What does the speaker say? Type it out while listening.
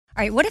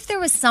All right, what if there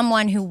was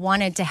someone who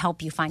wanted to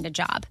help you find a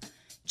job?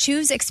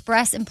 Choose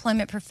Express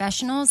Employment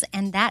Professionals,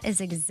 and that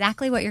is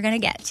exactly what you're going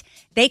to get.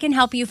 They can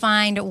help you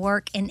find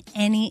work in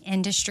any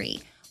industry.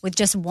 With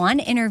just one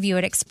interview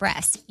at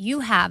Express,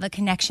 you have a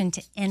connection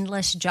to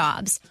endless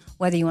jobs.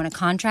 Whether you want a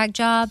contract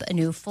job, a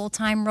new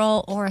full-time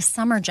role, or a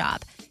summer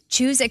job,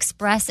 choose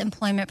Express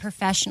Employment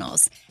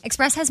Professionals.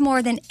 Express has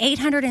more than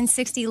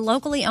 860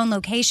 locally owned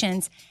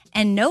locations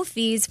and no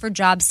fees for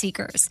job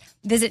seekers.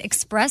 Visit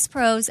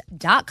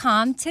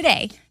expresspros.com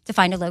today to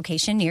find a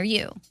location near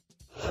you.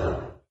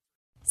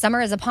 Summer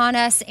is upon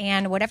us,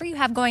 and whatever you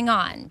have going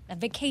on, a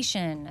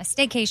vacation, a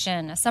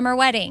staycation, a summer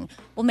wedding,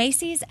 well,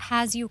 Macy's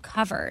has you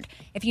covered.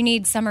 If you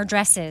need summer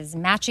dresses,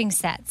 matching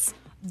sets,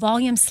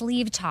 volume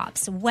sleeve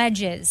tops,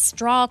 wedges,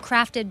 straw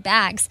crafted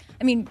bags,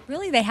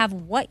 really they have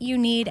what you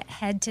need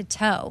head to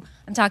toe.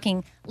 I'm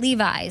talking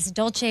Levi's,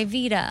 Dolce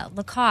Vita,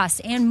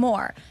 Lacoste, and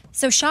more.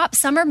 So shop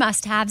summer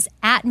must-haves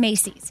at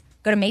Macy's.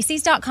 Go to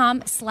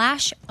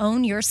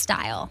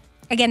Macys.com/ownyourstyle.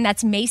 Again,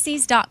 that's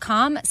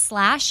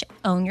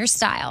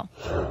Macys.com/ownyourstyle.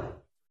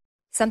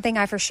 Something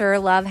I for sure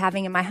love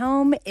having in my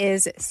home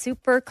is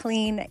super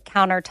clean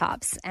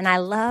countertops, and I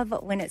love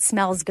when it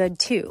smells good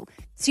too.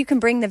 So you can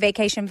bring the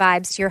vacation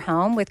vibes to your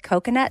home with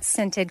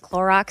coconut-scented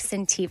Clorox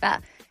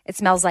Scentiva. It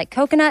smells like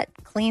coconut,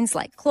 cleans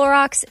like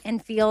Clorox,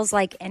 and feels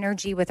like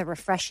energy with a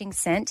refreshing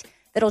scent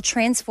that'll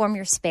transform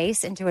your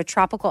space into a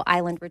tropical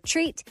island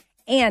retreat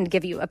and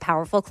give you a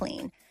powerful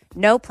clean.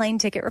 No plane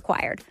ticket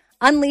required.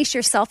 Unleash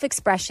your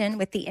self-expression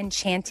with the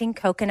enchanting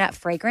coconut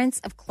fragrance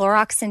of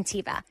Clorox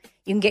Scentiva.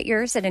 You can get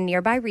yours at a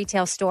nearby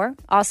retail store,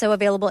 also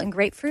available in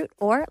grapefruit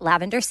or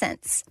lavender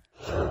scents.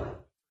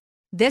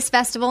 This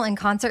festival and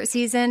concert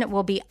season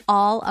will be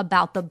all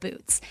about the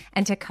boots,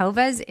 and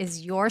Tecovas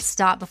is your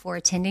stop before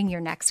attending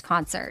your next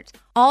concert.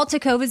 All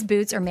Tecovas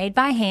boots are made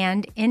by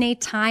hand in a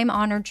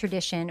time-honored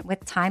tradition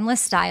with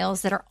timeless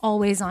styles that are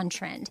always on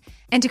trend.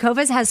 And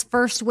Tecovas has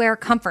first wear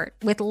comfort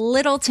with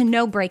little to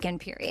no break-in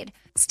period.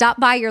 Stop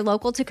by your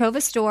local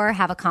Tecovas store,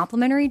 have a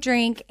complimentary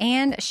drink,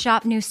 and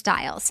shop new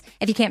styles.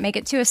 If you can't make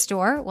it to a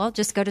store, well,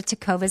 just go to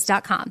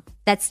tecovas.com.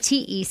 That's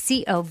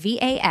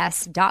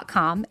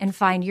TECOVAS.com and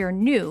find your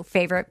new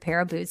favorite pair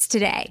of boots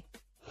today.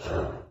 Be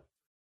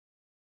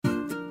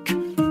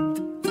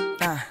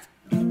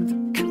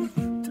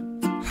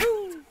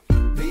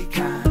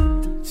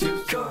kind,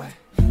 choose joy,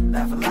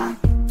 laugh a lot.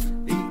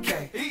 Be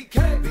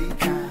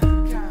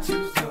kind,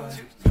 choose joy,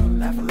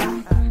 laugh a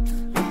lot.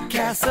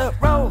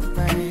 Casserole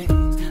thing.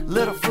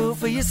 Little food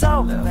for your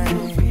soul,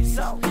 thing.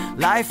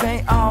 Life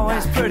ain't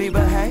always pretty,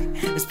 but hey,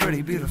 it's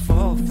pretty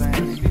beautiful,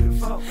 thing.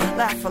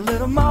 Laugh a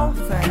little more,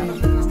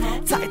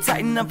 thing.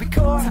 Tighten up your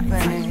core,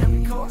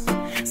 thing.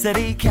 Said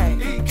EK,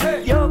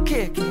 you're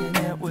kicking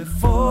it with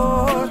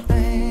 4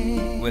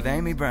 things. With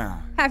Amy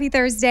Brown. Happy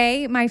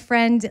Thursday. My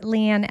friend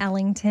Leanne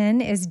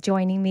Ellington is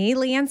joining me.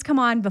 Leanne's come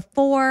on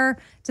before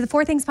to the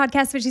 4 Things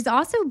podcast, but she's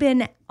also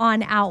been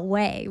on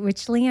Outweigh,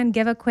 which Leanne,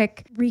 give a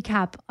quick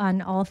recap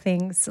on all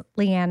things,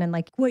 Leanne, and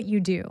like what you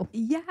do.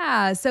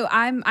 Yeah. So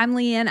I'm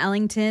Leanne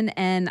Ellington,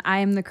 and I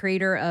am the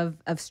creator of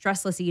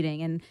Stressless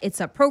Eating. And it's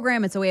a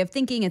program, it's a way of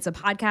thinking, it's a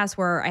podcast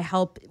where I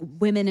help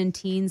women and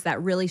teens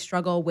that really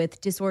struggle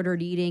with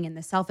disordered eating and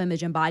the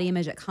self-image and body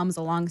image that comes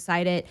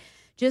alongside it.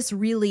 Just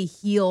really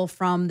heal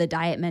from the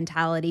diet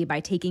mentality by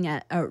taking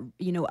a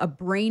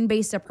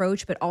brain-based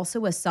approach, but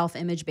also a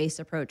self-image-based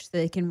approach, so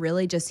they can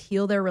really just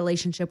heal their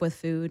relationship with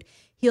food,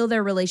 heal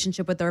their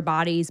relationship with their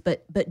bodies,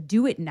 but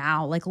do it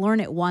now. Like, learn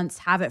it once,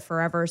 have it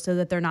forever, so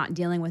that they're not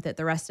dealing with it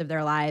the rest of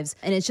their lives.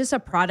 And it's just a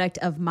product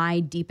of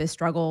my deepest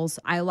struggles.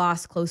 I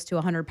lost close to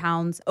 100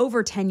 pounds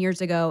over 10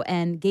 years ago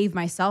and gave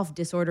myself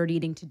disordered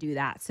eating to do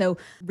that. So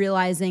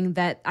realizing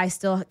that I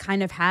still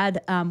kind of had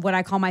what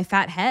I call my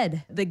fat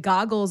head, the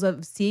goggles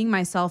of seeing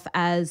myself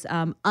as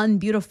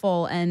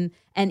unbeautiful and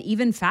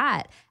even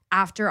fat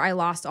after I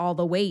lost all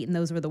the weight. And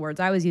those were the words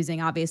I was using,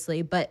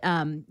 obviously. But,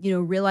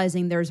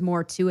 realizing there's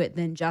more to it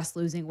than just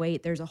losing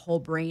weight. There's a whole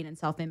brain and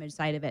self-image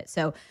side of it.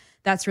 So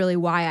that's really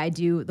why I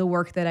do the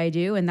work that I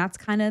do. And that's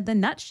kind of the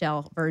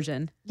nutshell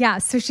version. Yeah.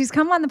 So she's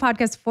come on the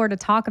podcast before to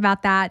talk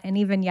about that. And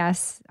even,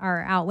 yes,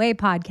 our Outweigh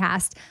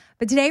podcast.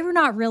 But today we're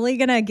not really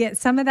going to get,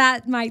 some of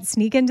that might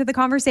sneak into the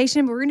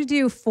conversation, but we're going to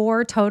do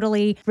 4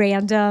 totally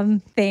random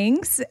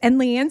things. And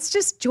Leanne's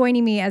just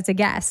joining me as a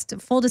guest.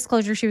 Full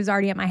disclosure, she was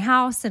already at my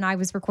house and I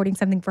was recording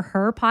something for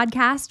her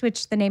podcast,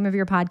 which the name of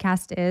your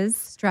podcast is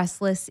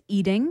Stressless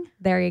Eating.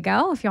 There you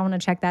go, if y'all want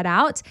to check that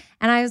out.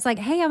 And I was like,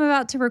 hey, I'm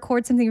about to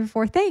record something for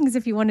 4 things.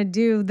 If you want to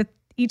do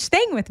each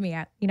thing with me.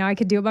 I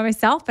could do it by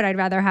myself, but I'd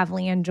rather have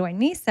Leanne join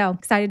me. So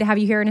excited to have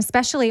you here, and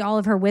especially all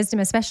of her wisdom,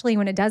 especially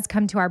when it does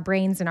come to our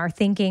brains and our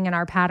thinking and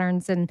our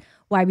patterns and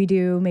why we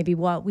do maybe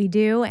what we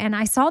do. And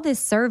I saw this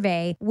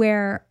survey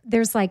where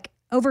there's like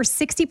over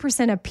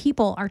 60% of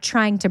people are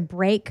trying to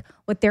break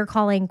what they're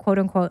calling quote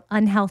unquote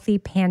unhealthy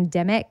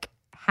pandemic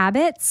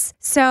habits.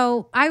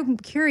 So I'm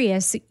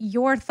curious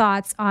your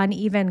thoughts on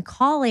even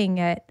calling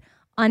it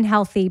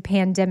unhealthy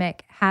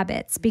pandemic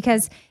habits?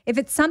 Because if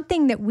it's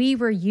something that we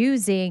were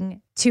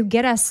using to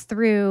get us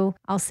through,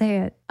 I'll say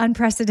it,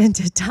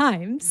 unprecedented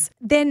times,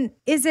 then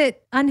is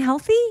it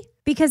unhealthy?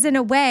 Because in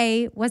a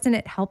way, wasn't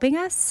it helping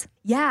us?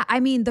 Yeah. I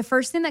mean, the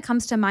first thing that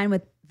comes to mind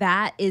with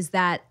that is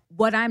that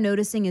what I'm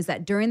noticing is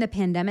that during the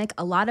pandemic,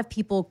 a lot of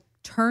people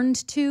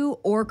turned to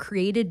or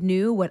created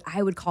new, what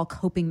I would call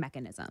coping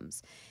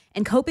mechanisms.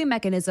 And coping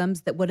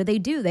mechanisms, that what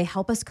do? They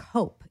help us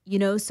cope,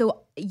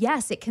 So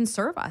yes, it can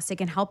serve us. It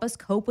can help us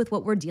cope with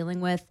what we're dealing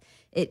with.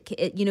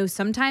 It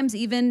sometimes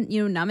even,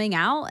 numbing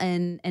out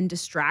and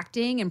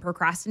distracting and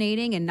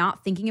procrastinating and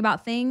not thinking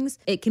about things.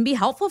 It can be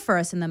helpful for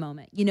us in the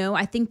moment.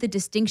 I think the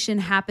distinction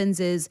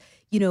happens is,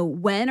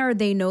 when are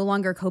they no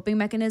longer coping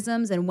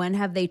mechanisms and when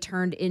have they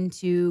turned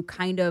into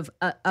kind of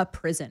a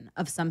prison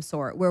of some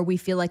sort where we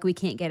feel like we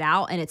can't get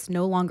out and it's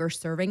no longer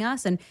serving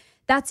us. And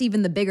that's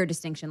even the bigger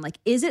distinction. Like,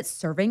 is it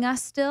serving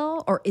us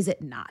still or is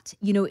it not?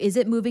 Is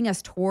it moving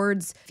us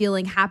towards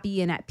feeling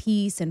happy and at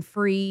peace and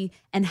free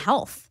and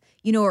health?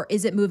 Or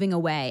is it moving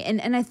away?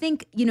 And I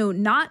think,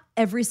 not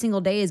every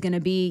single day is going to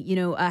be,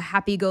 a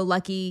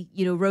happy-go-lucky,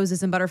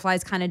 roses and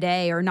butterflies kind of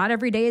day, or not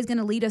every day is going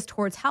to lead us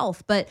towards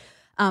health. But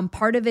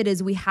part of it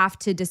is we have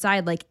to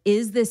decide, like,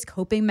 is this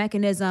coping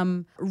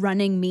mechanism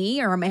running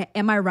me or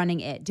am I running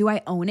it? Do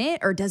I own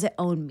it or does it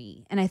own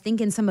me? And I think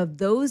in some of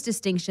those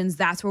distinctions,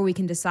 that's where we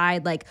can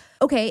decide, like,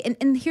 okay,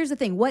 and here's the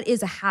thing, what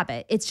is a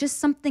habit? It's just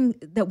something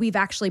that we've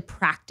actually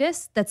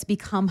practiced that's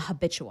become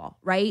habitual,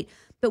 right?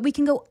 But we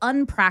can go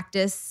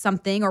unpractice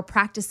something or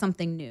practice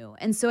something new.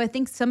 And so I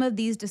think some of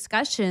these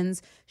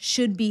discussions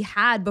should be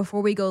had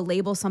before we go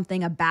label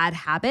something a bad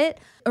habit.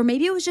 Or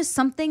maybe it was just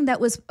something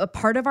that was a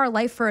part of our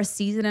life for a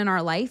season in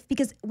our life.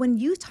 Because when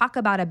you talk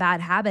about a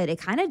bad habit, it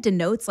kind of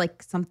denotes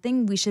like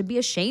something we should be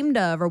ashamed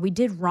of or we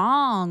did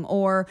wrong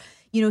or,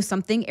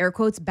 something air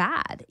quotes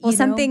bad. Well,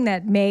 something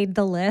that made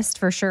the list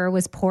for sure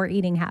was poor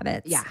eating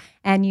habits. Yeah.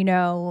 And,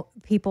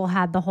 people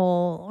had the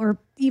whole, or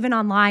even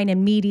online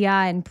and media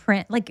and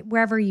print, like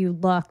wherever you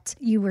looked,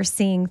 you were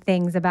seeing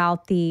things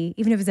about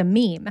even if it was a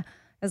meme, it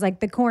was like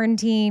the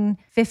quarantine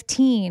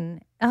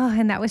 15. Oh,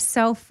 and that was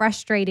so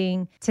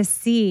frustrating to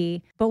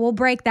see. But we'll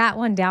break that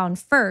one down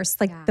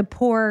first, like the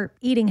poor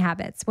eating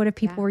habits. What if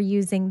people were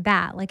using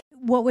that? Like,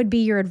 what would be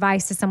your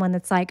advice to someone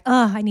that's like,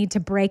 oh, I need to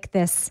break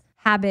this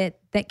habit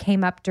that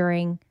came up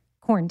during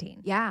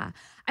quarantine? Yeah.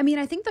 I mean,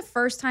 I think the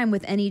first time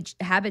with any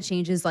habit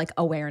change is like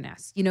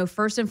awareness,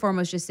 first and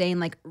foremost, just saying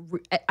like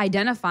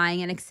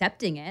identifying and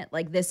accepting it.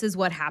 Like, this is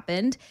what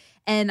happened.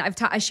 And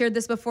I shared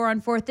this before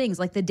on 4 things,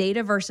 like the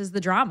data versus the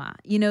drama.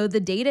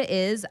 The data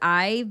is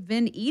I've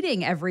been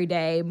eating every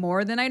day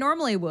more than I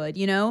normally would.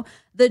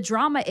 The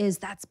drama is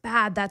that's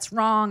bad. That's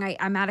wrong.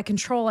 I'm out of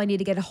control. I need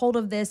to get a hold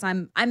of this.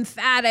 I'm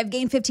fat. I've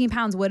gained 15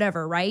 pounds,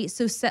 whatever. Right.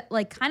 So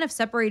kind of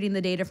separating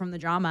the data from the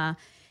drama.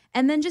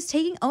 And then just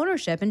taking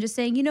ownership and just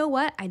saying, you know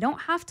what, I don't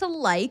have to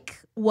like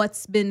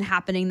what's been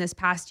happening this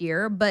past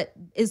year, but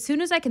as soon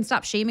as I can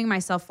stop shaming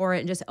myself for it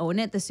and just own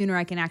it, the sooner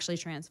I can actually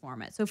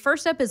transform it. So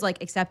first step is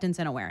like acceptance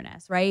and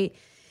awareness, right?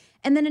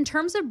 And then in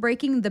terms of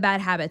breaking the bad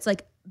habits,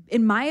 like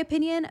in my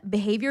opinion,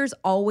 behaviors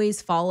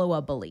always follow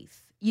a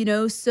belief,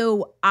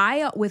 So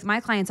I, with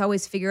my clients,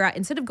 always figure out,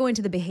 instead of going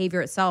to the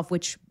behavior itself,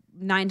 which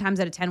 9 times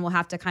out of 10 we'll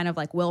have to kind of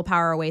like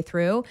willpower our way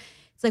through,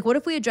 it's like, what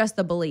if we address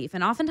the belief?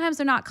 And oftentimes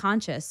they're not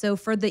conscious. So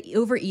for the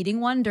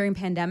overeating one during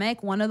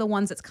pandemic, one of the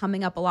ones that's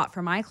coming up a lot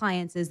for my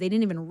clients is they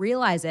didn't even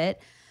realize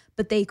it,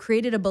 but they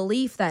created a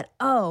belief that,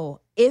 oh,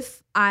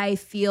 if I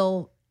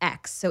feel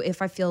X, so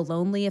if I feel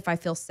lonely, if I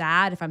feel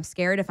sad, if I'm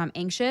scared, if I'm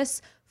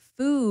anxious,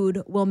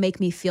 food will make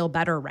me feel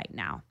better right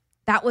now.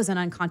 That was an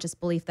unconscious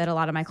belief that a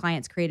lot of my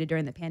clients created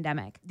during the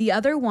pandemic. The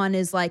other one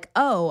is like,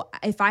 oh,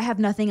 if I have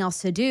nothing else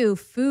to do,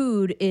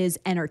 food is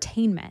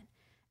entertainment.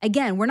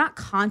 Again, we're not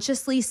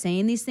consciously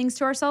saying these things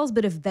to ourselves,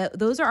 but if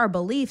those are our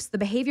beliefs, the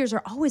behaviors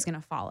are always going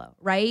to follow,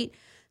 right?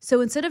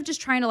 So instead of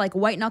just trying to like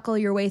white knuckle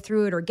your way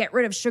through it or get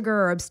rid of sugar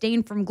or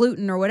abstain from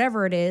gluten or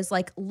whatever it is,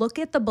 like look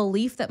at the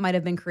belief that might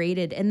have been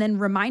created and then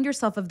remind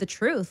yourself of the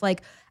truth.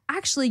 Like,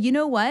 actually, you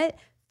know what?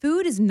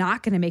 Food is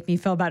not going to make me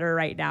feel better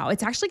right now.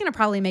 It's actually going to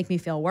probably make me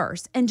feel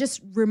worse. And just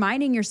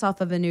reminding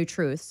yourself of a new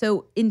truth.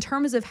 So in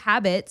terms of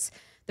habits,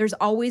 there's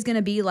always going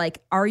to be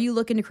like, are you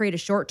looking to create a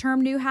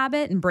short-term new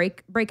habit and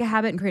break a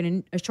habit and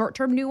create a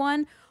short-term new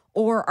one?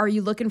 Or are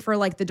you looking for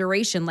like the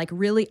duration, like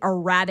really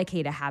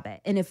eradicate a habit?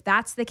 And if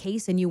that's the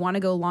case and you want to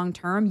go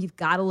long-term, you've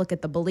got to look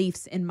at the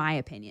beliefs, in my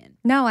opinion.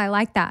 No, I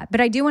like that.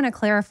 But I do want to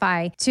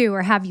clarify too,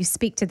 or have you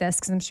speak to this,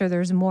 because I'm sure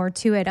there's more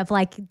to it, of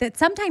like that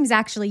sometimes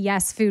actually,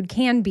 yes, food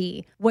can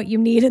be what you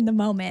need in the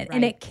moment, right?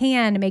 And it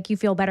can make you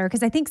feel better.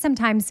 Because I think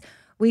sometimes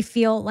we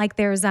feel like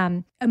there's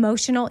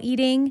emotional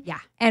eating,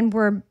 and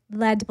we're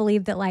led to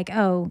believe that like,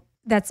 oh,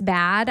 that's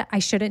bad, I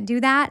shouldn't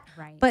do that.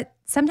 Right. But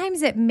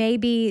sometimes it may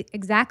be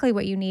exactly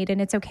what you need,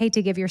 and it's okay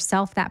to give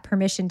yourself that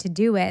permission to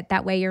do it.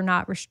 That way you're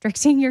not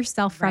restricting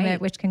yourself from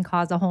it, which can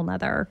cause a whole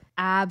nother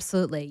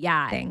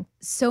thing.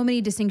 So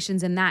many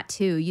distinctions in that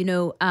too.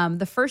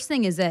 The first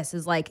thing is this,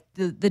 is like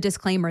the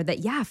disclaimer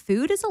that,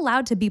 food is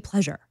allowed to be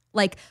pleasure.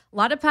 Like a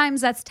lot of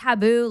times that's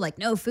taboo. Like,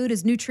 no, food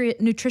is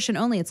nutrition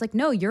only. It's like,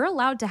 no, you're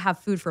allowed to have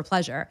food for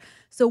pleasure.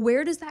 So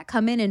where does that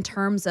come in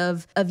terms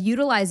of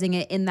utilizing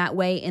it in that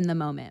way in the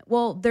moment?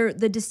 Well,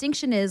 the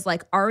distinction is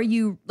like, are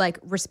you like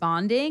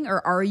responding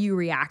or are you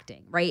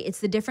reacting, right? It's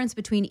the difference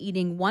between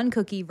eating one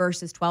cookie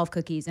versus 12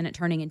 cookies and it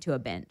turning into a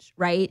binge,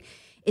 right?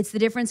 It's the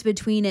difference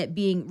between it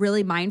being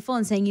really mindful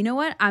and saying, you know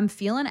what, I'm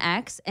feeling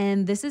X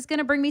and this is going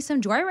to bring me some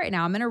joy right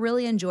now. I'm going to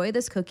really enjoy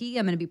this cookie.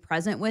 I'm going to be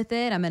present with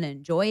it. I'm going to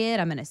enjoy it.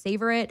 I'm going to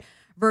savor it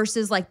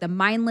versus like the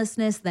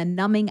mindlessness, the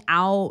numbing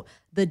out,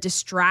 the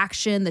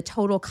distraction, the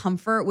total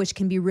comfort, which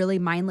can be really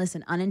mindless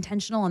and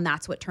unintentional. And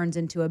that's what turns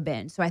into a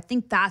binge. So I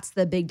think that's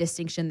the big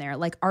distinction there.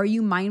 Like, are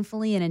you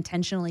mindfully and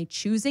intentionally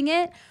choosing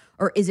it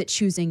or is it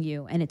choosing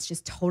you? And it's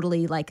just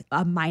totally like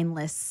a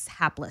mindless,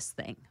 hapless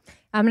thing.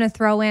 I'm going to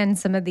throw in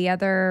some of the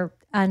other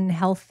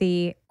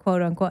unhealthy,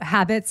 quote unquote,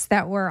 habits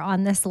that were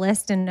on this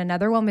list. And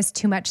another one was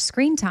too much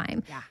screen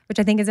time, which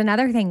I think is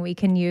another thing we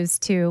can use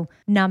to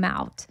numb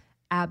out.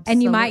 Absolutely.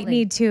 And you might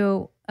need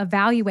to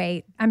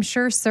evaluate. I'm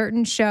sure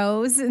certain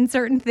shows and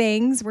certain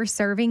things were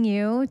serving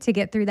you to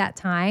get through that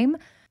time,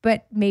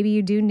 but maybe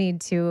you do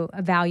need to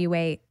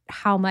evaluate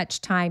how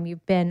much time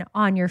you've been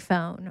on your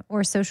phone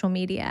or social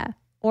media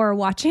or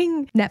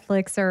watching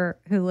Netflix or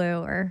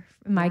Hulu or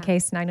in my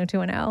case,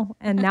 90210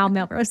 and now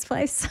Melrose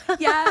Place.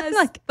 Yes.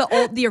 Like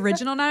the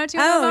original 90210?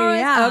 Oh,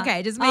 yeah.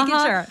 Okay, just making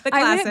sure. The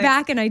I classics. went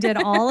back and I did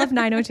all of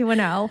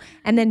 90210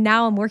 and then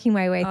now I'm working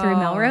my way through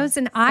Melrose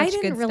and I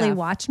didn't really stuff.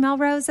 watch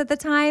Melrose at the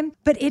time,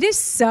 but it is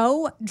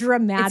so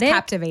dramatic. It's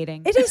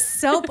captivating. It is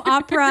soap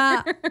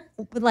opera.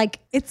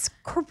 Like it's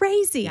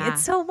crazy. Yeah.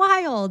 It's so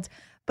wild.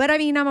 But I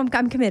mean,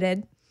 I'm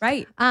committed.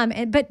 Right.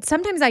 But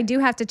sometimes I do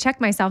have to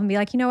check myself and be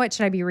like, you know what?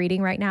 Should I be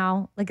reading right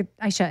now? Like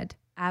I should.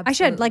 Absolutely. I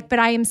should, like, but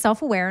I am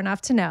self-aware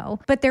enough to know.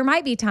 But there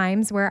might be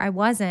times where I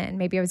wasn't.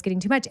 Maybe I was getting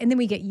too much. And then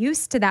we get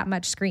used to that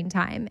much screen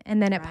time.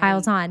 And then it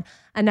piles on.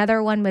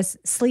 Another one was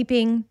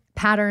sleeping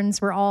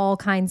patterns were all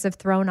kinds of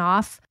thrown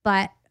off.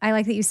 But I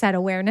like that you said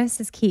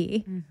awareness is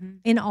key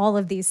in all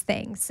of these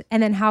things.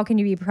 And then how can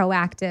you be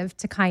proactive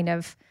to kind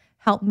of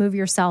help move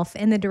yourself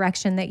in the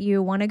direction that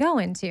you want to go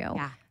into?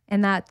 Yeah.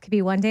 And that could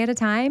be one day at a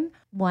time,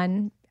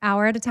 1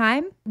 hour at a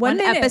time, one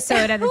minute.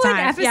 episode at a time. One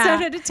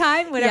episode at a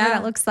time, whatever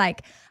that looks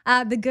like.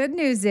 The good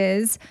news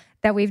is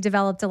that we've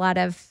developed a lot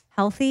of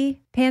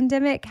healthy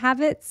pandemic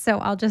habits. So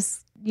I'll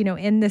just,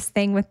 end this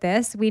thing with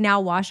this. We now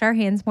wash our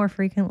hands more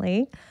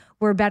frequently.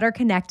 We're better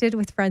connected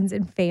with friends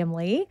and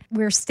family.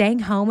 We're staying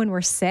home when we're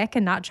sick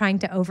and not trying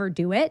to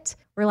overdo it.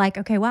 We're like,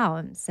 okay, wow,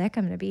 I'm sick.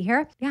 I'm going to be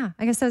here. Yeah,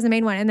 I guess that was the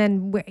main one. And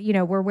then,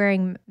 we're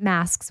wearing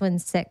masks when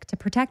sick to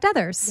protect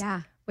others.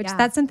 Yeah. Which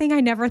that's something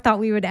I never thought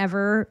we would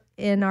ever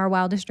in our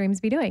wildest dreams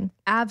be doing.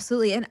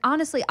 Absolutely. And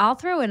honestly, I'll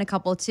throw in a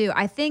couple too.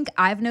 I think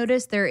I've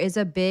noticed there is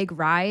a big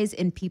rise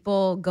in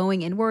people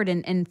going inward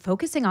and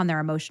focusing on their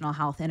emotional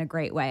health in a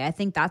great way. I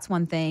think that's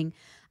one thing.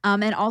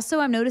 And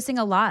also I'm noticing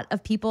a lot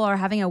of people are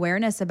having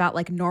awareness about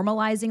like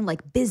normalizing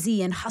like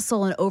busy and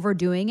hustle and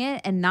overdoing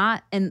it and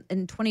not in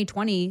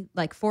 2020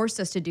 like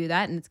forced us to do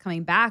that and it's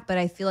coming back. But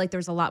I feel like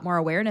there's a lot more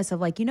awareness of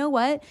like, you know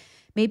what?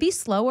 Maybe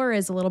slower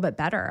is a little bit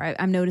better.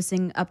 I'm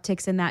noticing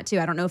upticks in that too.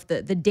 I don't know if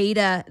the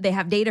data, they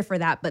have data for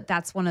that, but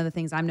that's one of the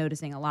things I'm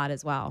noticing a lot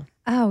as well.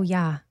 Oh,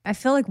 yeah. I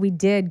feel like we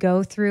did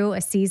go through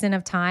a season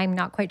of time,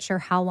 not quite sure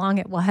how long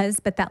it was,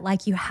 but that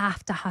like you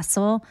have to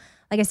hustle,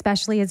 like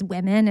especially as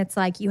women, it's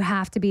like you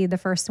have to be the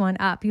first one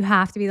up. You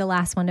have to be the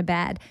last one to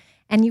bed.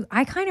 And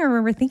I kind of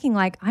remember thinking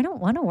like, I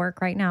don't want to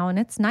work right now and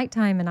it's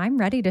nighttime and I'm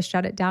ready to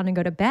shut it down and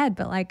go to bed.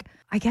 But like,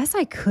 I guess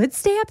I could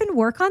stay up and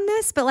work on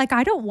this, but like,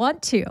 I don't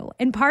want to.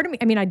 And part of me,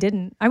 I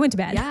didn't. I went to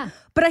bed,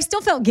 but I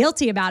still felt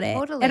guilty about it.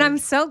 Totally. And I'm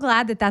so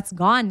glad that that's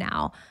gone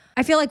now.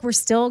 I feel like we're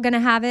still going to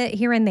have it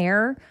here and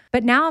there.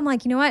 But now I'm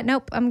like, you know what?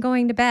 Nope, I'm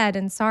going to bed.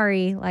 And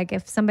sorry, like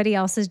if somebody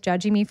else is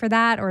judging me for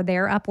that or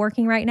they're up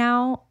working right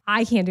now,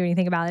 I can't do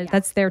anything about it. Yeah.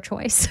 That's their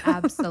choice.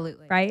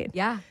 Absolutely. Right?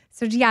 Yeah.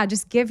 So yeah,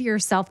 just give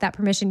yourself that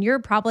permission. You're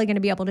probably going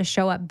to be able to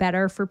show up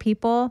better for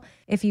people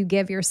if you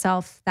give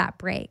yourself that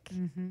break.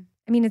 Mm-hmm.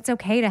 It's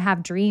okay to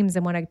have dreams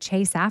and want to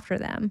chase after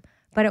them,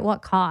 but at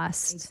what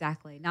cost?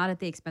 Exactly. Not at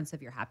the expense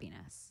of your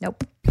happiness.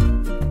 Nope.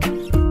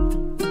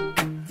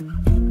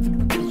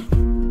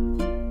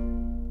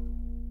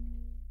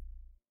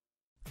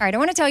 All right, I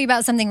want to tell you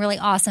about something really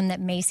awesome that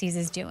Macy's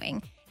is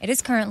doing. It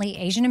is currently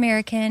Asian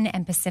American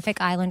and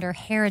Pacific Islander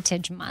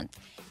Heritage Month.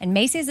 And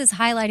Macy's is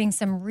highlighting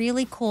some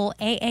really cool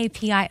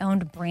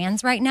AAPI-owned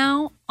brands right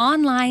now,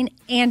 online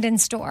and in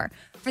store.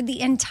 For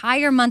the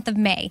entire month of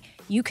May,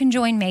 you can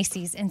join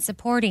Macy's in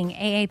supporting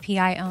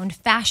AAPI-owned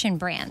fashion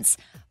brands.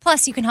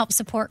 Plus, you can help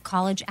support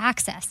college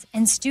access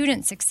and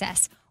student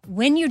success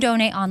when you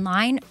donate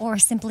online or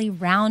simply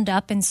round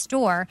up in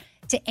store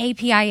to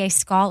APIA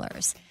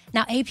scholars.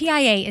 Now,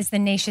 APIA is the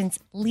nation's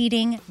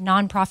leading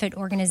nonprofit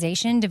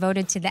organization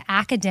devoted to the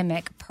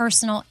academic,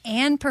 personal,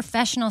 and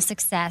professional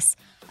success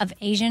of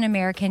Asian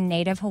American,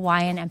 Native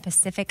Hawaiian, and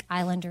Pacific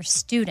Islander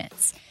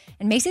students.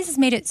 And Macy's has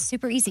made it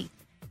super easy.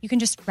 You can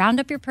just round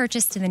up your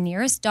purchase to the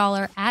nearest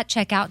dollar at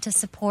checkout to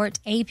support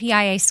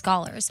APIA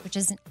Scholars, which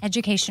is an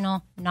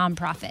educational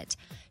nonprofit.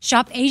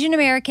 Shop Asian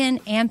American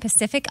and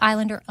Pacific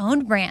Islander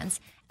owned brands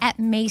at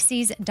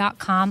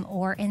Macy's.com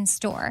or in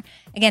store.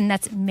 Again,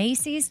 that's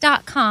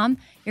Macy's.com.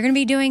 You're going to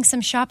be doing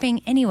some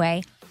shopping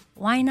anyway.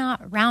 Why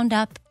not round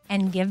up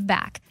and give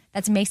back?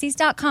 That's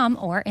Macy's.com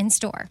or in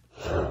store.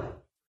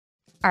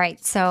 All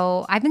right,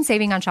 so I've been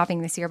saving on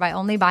shopping this year by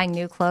only buying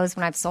new clothes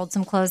when I've sold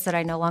some clothes that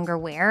I no longer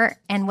wear.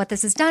 And what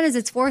this has done is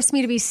it's forced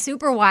me to be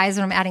super wise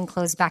when I'm adding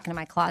clothes back into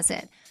my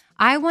closet.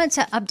 I want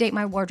to update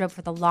my wardrobe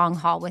for the long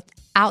haul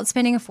without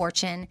spending a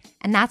fortune,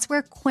 and that's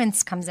where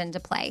Quince comes into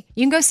play.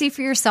 You can go see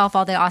for yourself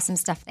all the awesome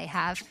stuff they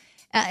have,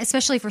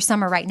 especially for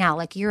summer right now,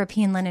 like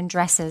European linen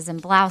dresses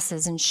and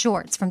blouses and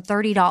shorts from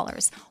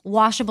 $30,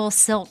 washable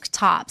silk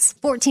tops,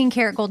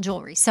 14-karat gold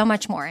jewelry, so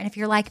much more. And if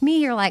you're like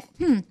me, you're like,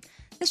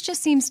 this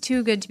just seems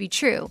too good to be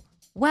true.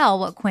 Well,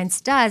 what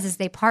Quince does is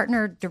they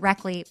partner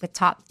directly with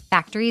top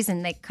factories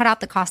and they cut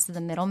out the cost of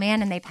the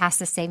middleman and they pass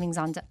the savings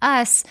on to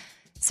us.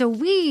 So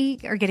we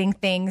are getting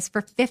things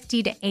for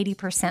 50 to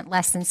 80%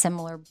 less than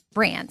similar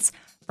brands.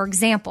 For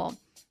example,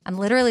 I'm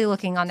literally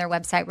looking on their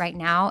website right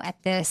now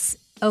at this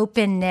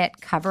open knit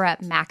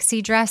cover-up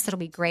maxi dress that'll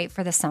be great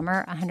for the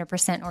summer,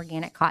 100%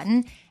 organic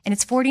cotton, and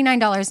it's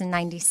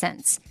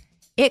 $49.90.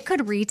 It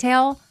could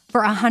retail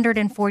for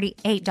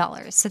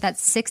 $148, so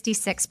that's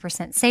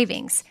 66%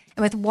 savings.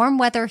 And with warm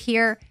weather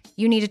here,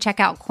 you need to check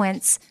out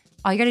Quince.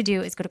 All you got to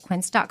do is go to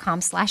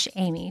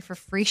quince.com/Amy for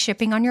free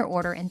shipping on your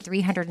order and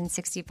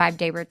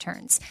 365-day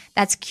returns.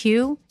 That's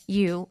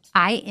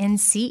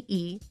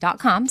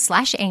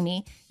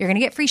QUINCE.com/Amy. You're going to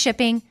get free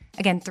shipping.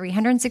 Again,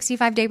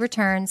 365-day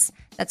returns.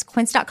 That's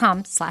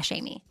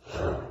quince.com/Amy.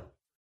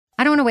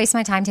 I don't want to waste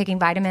my time taking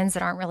vitamins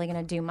that aren't really going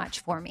to do much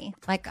for me.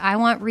 Like, I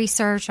want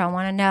research. I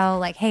want to know,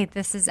 like, hey,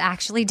 this is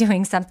actually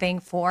doing something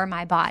for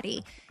my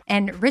body.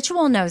 And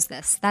Ritual knows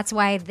this. That's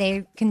why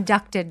they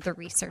conducted the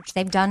research.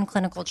 They've done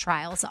clinical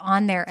trials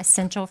on their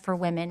Essential for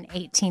Women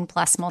 18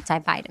 Plus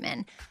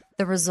multivitamin.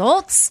 The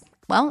results?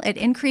 Well, it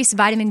increased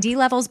vitamin D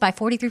levels by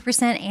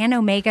 43% and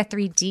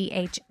omega-3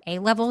 DHA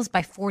levels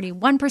by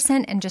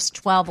 41% in just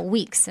 12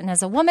 weeks. And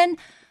as a woman,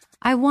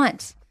 I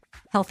want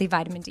healthy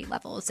vitamin D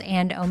levels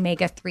and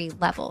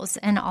omega-3 levels.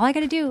 And all I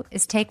got to do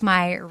is take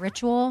my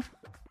Ritual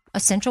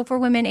Essential for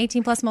Women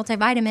 18 Plus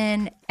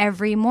multivitamin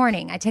every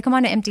morning. I take them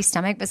on an empty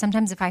stomach, but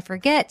sometimes if I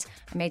forget,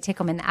 I may take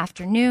them in the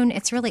afternoon.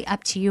 It's really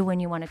up to you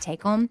when you want to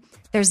take them.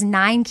 There's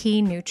 9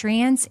 key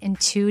nutrients in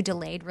 2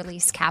 delayed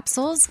release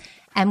capsules.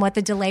 And what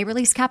the delayed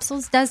release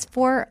capsules does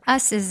for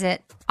us is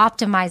it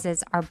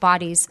optimizes our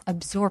body's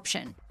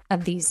absorption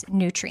of these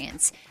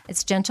nutrients.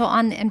 It's gentle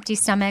on the empty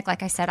stomach.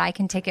 Like I said, I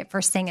can take it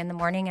first thing in the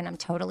morning and I'm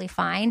totally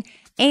fine.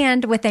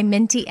 And with a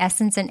minty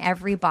essence in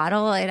every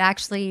bottle, it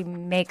actually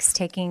makes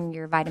taking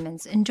your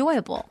vitamins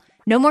enjoyable.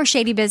 No more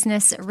shady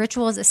business.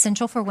 Ritual's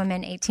Essential for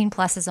Women 18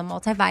 Plus is a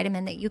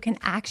multivitamin that you can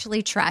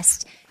actually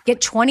trust. Get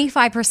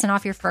 25%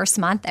 off your first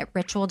month at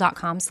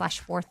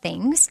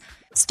ritual.com/4things.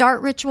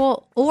 Start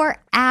Ritual or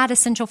add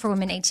Essential for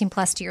Women 18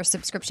 Plus to your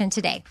subscription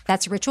today.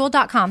 That's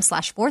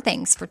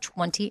ritual.com/4things for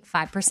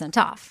 25%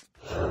 off.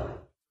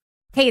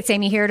 Hey, it's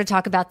Amy here to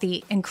talk about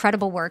the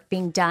incredible work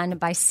being done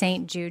by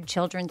St. Jude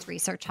Children's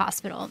Research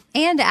Hospital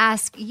and to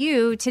ask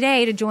you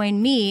today to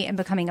join me in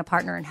becoming a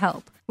partner in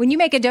hope. When you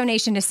make a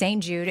donation to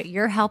St. Jude,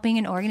 you're helping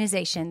an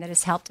organization that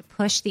has helped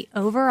push the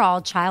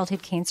overall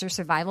childhood cancer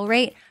survival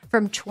rate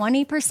from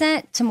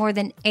 20% to more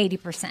than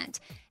 80%.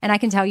 And I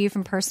can tell you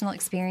from personal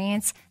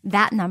experience,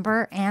 that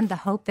number and the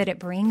hope that it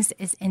brings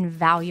is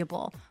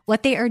invaluable.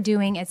 What they are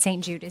doing at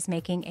St. Jude is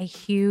making a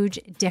huge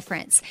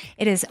difference.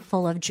 It is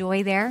full of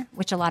joy there,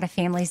 which a lot of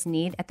families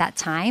need at that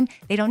time.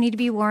 They don't need to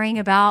be worrying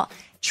about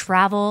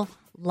travel,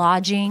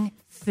 lodging,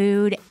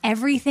 food.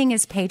 Everything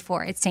is paid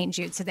for at St.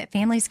 Jude so that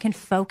families can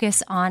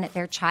focus on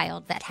their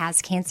child that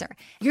has cancer.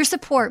 Your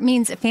support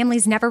means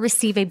families never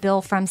receive a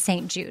bill from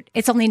St. Jude.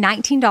 It's only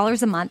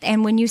 $19 a month,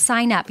 and when you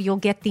sign up, you'll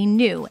get the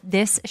new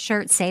This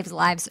Shirt Saves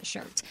Lives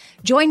shirt.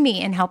 Join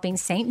me in helping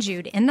St.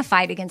 Jude in the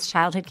fight against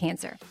childhood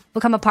cancer.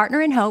 Become a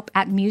partner in hope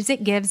at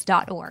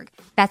musicgives.org.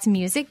 That's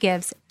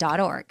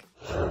musicgives.org.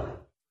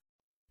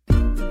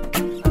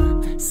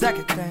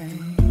 Second thing.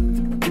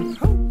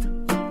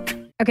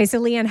 Okay,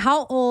 so Leanne,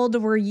 how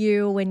old were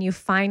you when you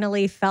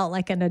finally felt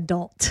like an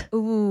adult?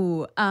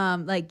 Ooh,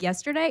 like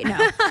yesterday?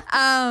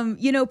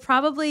 No.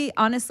 Probably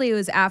honestly it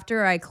was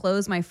after I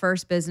closed my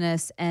first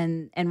business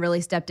and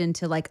really stepped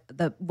into like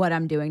what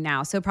I'm doing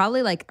now. So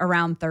probably like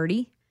around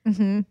 30.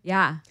 Mm-hmm.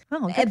 Yeah.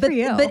 Oh, good for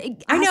you. But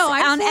I know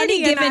on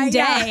any given day,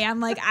 yeah. I'm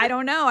like, I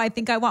don't know. I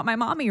think I want my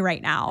mommy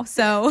right now.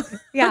 So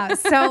yeah.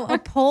 So a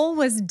poll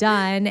was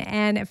done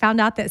and it found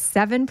out that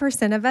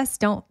 7% of us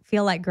don't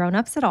feel like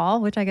grown-ups at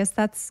all, which I guess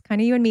that's kind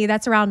of you and me.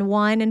 That's around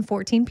 1 in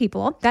 14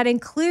 people. That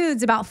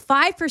includes about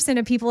 5%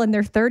 of people in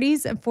their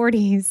 30s and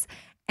 40s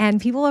and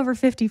people over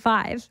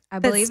 55 I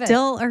that believe it.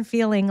 still are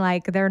feeling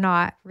like they're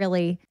not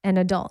really an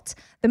adult.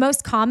 The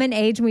most common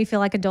age when we feel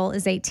like adult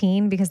is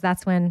 18 because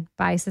that's when,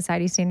 by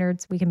society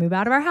standards, we can move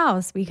out of our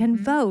house, we can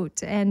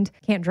vote and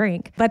can't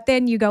drink. But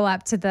then you go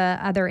up to the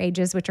other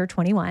ages, which are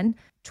 21,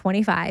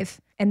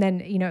 25. And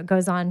then, it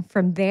goes on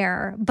from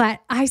there.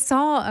 But I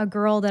saw a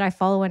girl that I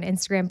follow on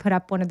Instagram put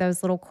up one of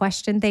those little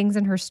question things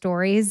in her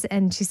stories.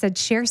 And she said,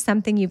 share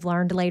something you've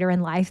learned later in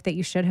life that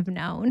you should have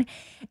known.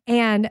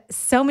 And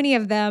so many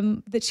of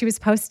them that she was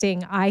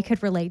posting, I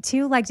could relate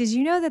to. Like, did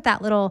you know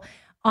that little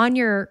on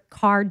your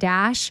car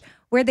dash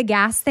where the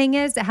gas thing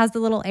is, it has the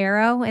little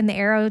arrow, and the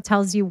arrow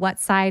tells you what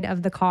side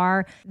of the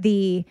car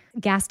the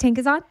gas tank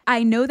is on?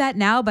 I know that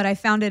now, but I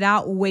found it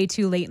out way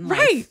too late in life.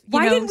 Right.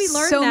 Why didn't we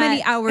learn so that?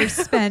 many hours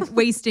spent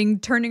wasting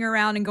turning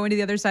around and going to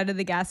the other side of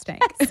the gas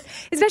tank?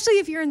 Especially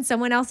if you're in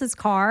someone else's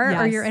car or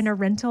Yes. you're in a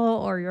rental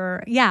or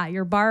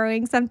you're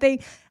borrowing something.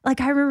 Like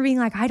I remember being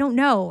like, I don't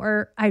know.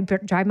 Or I'd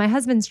drive my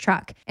husband's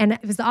truck and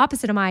it was the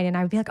opposite of mine. And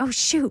I would be like, oh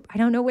shoot, I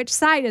don't know which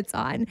side it's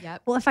on.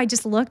 Yep. Well, if I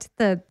just looked at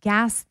the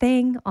gas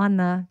thing on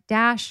the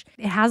dash,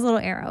 it has a little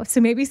arrow. So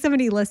maybe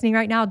somebody listening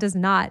right now does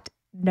not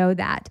know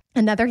that.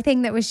 Another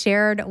thing that was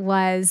shared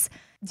was,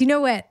 do you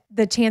know what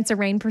the chance of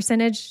rain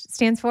percentage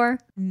stands for?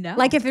 No.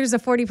 Like if there's a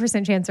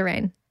 40% chance of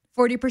rain.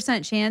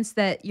 40% chance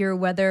that your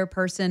weather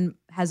person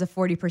has a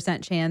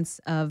 40% chance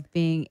of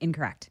being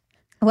incorrect.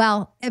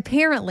 Well,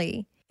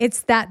 apparently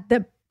it's that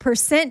the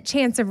percent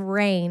chance of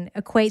rain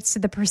equates to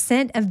the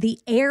percent of the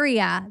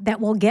area that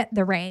will get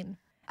the rain,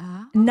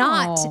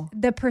 not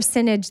the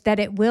percentage that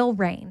it will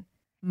rain.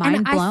 Mind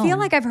and blown. I feel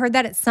like I've heard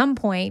that at some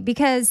point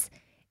because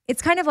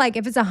it's kind of like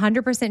if it's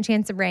 100%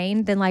 chance of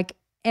rain, then like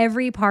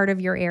every part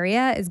of your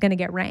area is going to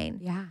get rain.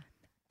 Yeah.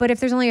 But if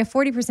there's only a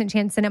 40%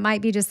 chance, then it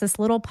might be just this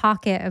little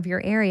pocket of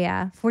your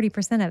area,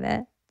 40% of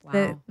it,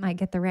 that might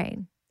get the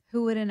rain.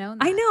 Who would have known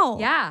that? I know.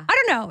 Yeah.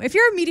 I don't know. If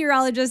you're a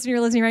meteorologist and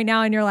you're listening right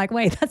now and you're like,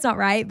 wait, that's not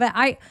right. But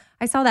I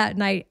saw that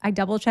and I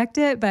double checked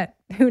it, but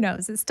who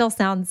knows? It still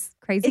sounds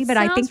crazy, but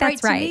I think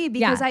that's right. To me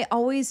because I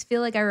always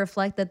feel like I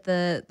reflect that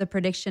the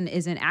prediction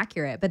isn't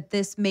accurate, but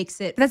this makes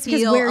it That's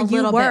because feel where a you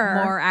little were.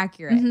 bit more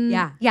accurate. Mhm.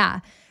 Yeah. Yeah.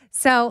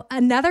 So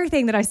another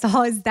thing that I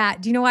saw is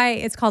that, do you know why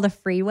it's called a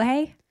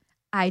freeway?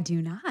 I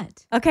do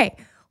not. Okay.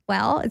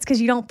 Well, it's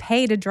because you don't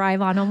pay to drive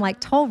on them like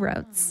toll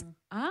roads.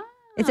 Oh,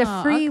 It's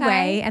a freeway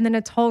okay. and then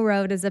a toll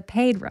road is a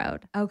paid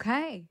road.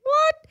 Okay.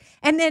 What?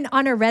 And then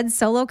on a red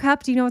Solo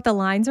Cup, do you know what the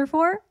lines are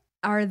for?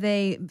 Are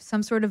they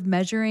some sort of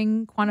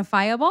measuring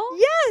quantifiable?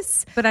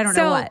 Yes. But I don't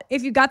know what.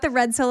 If you got the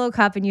red Solo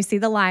Cup and you see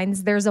the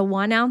lines, there's a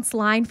 1 ounce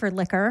line for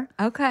liquor.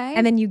 Okay.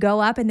 And then you go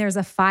up and there's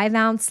a 5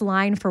 ounce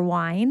line for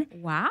wine.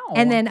 wow.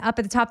 And then up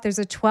at the top, there's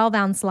a 12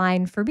 ounce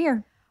line for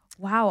beer.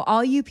 wow,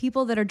 all you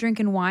people that are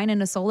drinking wine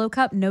in a Solo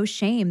Cup, no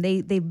shame.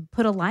 They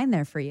put a line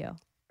there for you.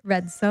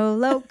 Red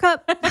Solo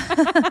Cup.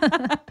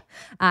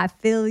 I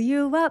fill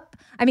you up.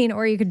 I mean,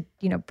 or you could,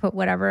 put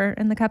whatever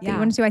in the cup that you Yeah.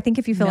 want to. I think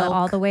if you fill it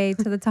all Milk. the way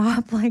to the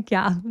top, it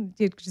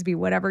could just be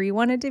whatever you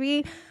want it to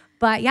be.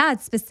 But yeah,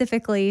 it's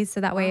specifically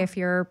so that way if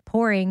you're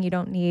pouring, you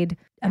don't need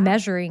a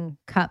measuring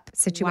cup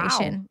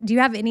situation. Do you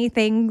have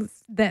anything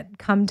that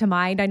come to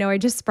mind? I know I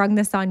just sprung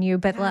this on you,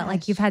 but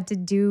like you've had to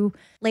do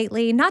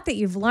lately, not that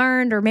you've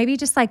learned, or maybe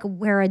just like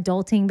where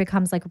adulting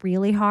becomes like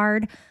really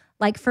hard.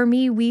 Like for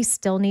me, we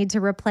still need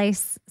to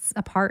replace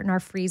a part in our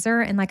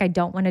freezer. And like, I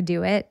don't want to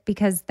do it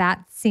because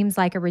that seems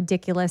like a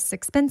ridiculous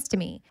expense to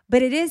me.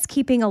 But it is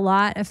keeping a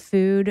lot of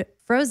food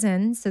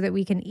frozen so that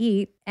we can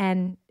eat.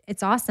 And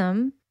it's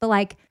awesome. But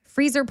like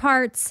freezer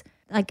parts,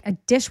 like a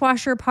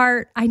dishwasher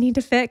part, I need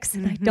to fix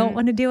and I don't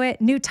want to do it.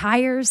 New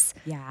tires.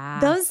 Yeah.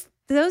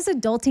 Those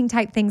adulting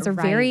type things are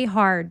very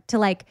hard to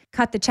like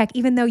cut the check,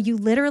 even though you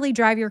literally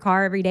drive your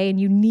car every day and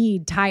you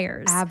need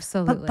tires.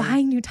 Absolutely. But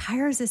buying new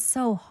tires is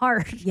so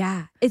hard.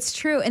 Yeah, it's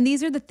true. And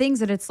these are the things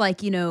that it's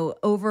like,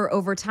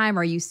 over time,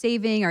 are you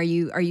saving? Are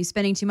you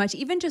spending too much?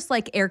 Even just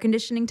like air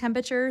conditioning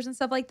temperatures and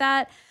stuff like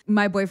that.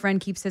 My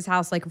boyfriend keeps his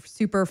house like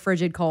super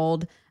frigid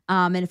cold.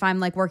 And if I'm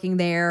like working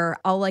there,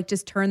 I'll like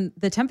just turn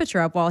the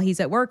temperature up while he's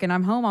at work and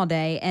I'm home all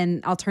day,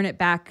 and I'll turn it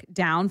back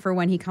down for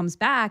when he comes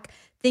back,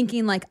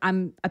 thinking like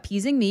I'm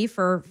appeasing me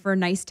for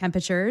nice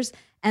temperatures,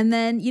 and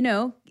then,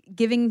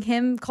 giving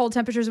him cold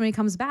temperatures when he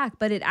comes back.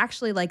 But it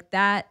actually like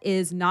that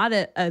is not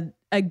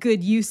a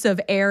good use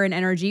of air and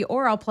energy.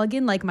 Or I'll plug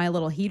in like my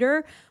little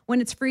heater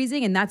when it's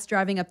freezing, and that's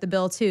driving up the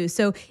bill too.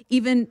 So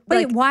even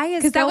why is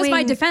because that was my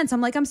going- defense.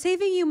 I'm like, I'm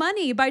saving you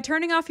money by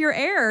turning off your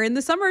air in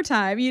the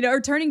summertime, or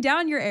turning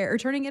down your air or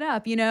turning it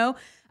up,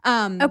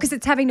 Because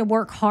it's having to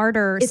work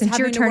harder It's since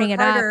you're having to turning work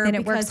it up, harder then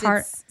it works because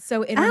hard. it's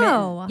so intermittent.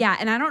 Oh. Yeah,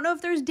 and I don't know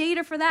if there's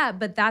data for that,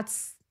 but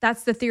that's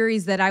the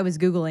theories that I was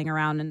Googling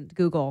around, and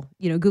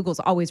Google's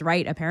always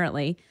right,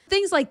 apparently.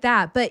 Things like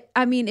that. But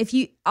I mean,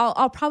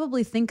 I'll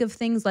probably think of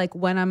things like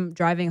when I'm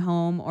driving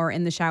home or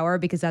in the shower,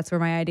 because that's where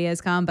my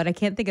ideas come, but I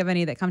can't think of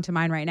any that come to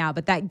mind right now.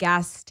 But that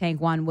gas tank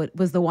one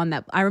was the one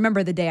that I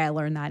remember the day I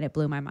learned that. It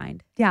blew my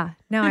mind. Yeah.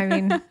 No, I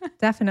mean,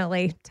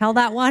 definitely tell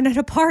that one at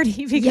a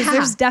party because Yeah.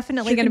 there's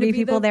definitely You're going to gonna be be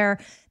people the- there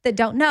that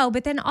don't know.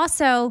 But then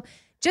also,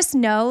 just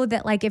know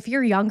that like if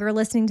you're younger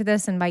listening to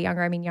this, and by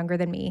younger, I mean younger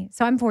than me.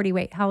 So I'm 40.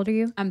 Wait, how old are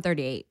you? I'm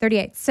 38.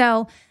 38.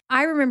 So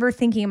I remember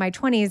thinking in my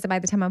 20s that by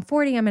the time I'm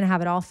 40, I'm going to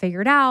have it all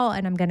figured out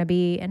and I'm going to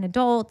be an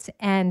adult.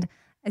 And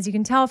as you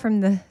can tell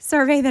from the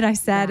survey that I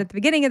said at the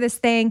beginning of this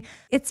thing,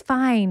 it's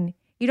fine.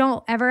 You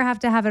don't ever have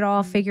to have it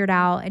all figured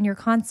out, and you're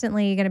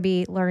constantly going to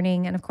be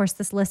learning. And of course,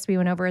 this list we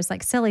went over is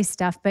like silly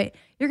stuff, but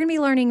you're going to be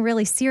learning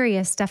really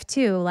serious stuff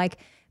too. Like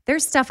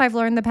there's stuff I've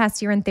learned the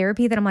past year in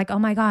therapy that I'm like, oh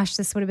my gosh,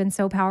 this would have been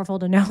so powerful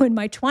to know in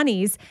my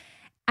 20s.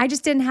 I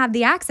just didn't have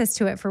the access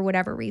to it for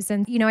whatever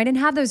reason. You know, I didn't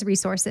have those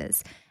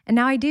resources, and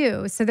now I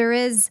do. So there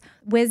is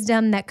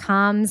wisdom that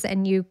comes,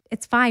 and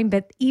it's fine.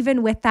 But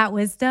even with that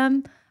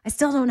wisdom, I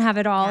still don't have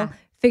it all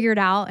figured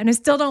out, and I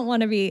still don't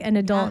want to be an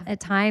adult at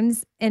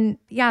times. And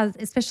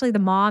especially the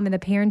mom and the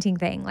parenting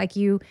thing. Like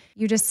you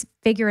just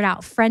figure it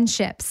out.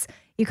 Friendships,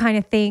 you kind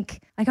of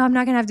think like, oh, I'm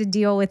not going to have to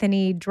deal with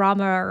any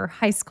drama or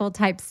high school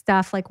type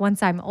stuff like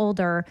once I'm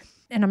older.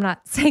 And I'm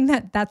not saying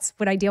that that's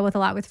what I deal with a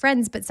lot with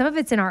friends, but some of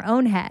it's in our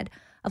own head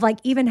of like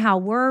even how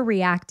we're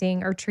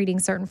reacting or treating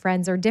certain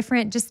friends or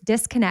different just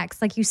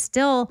disconnects. Like you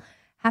still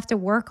have to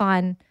work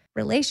on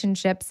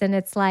relationships, and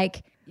it's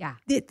like,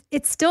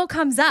 it still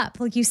comes up.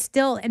 Like you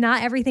still, and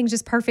not everything's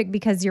just perfect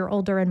because you're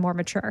older and more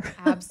mature.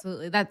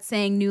 Absolutely. That's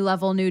saying new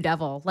level, new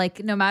devil.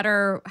 Like no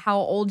matter how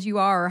old you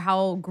are or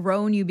how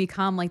grown you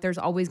become, like there's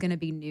always going to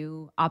be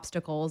new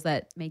obstacles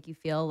that make you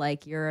feel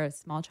like you're a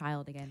small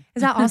child again.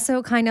 Is that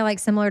also kind of like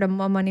similar to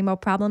More Money, More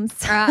Problems?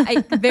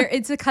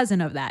 It's a cousin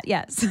of that.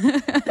 Yes.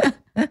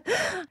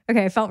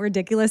 Okay. It felt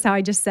ridiculous how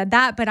I just said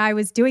that, but I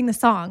was doing the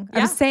song. I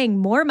was saying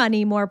more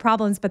money, more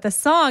problems, but the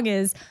song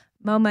is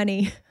Mo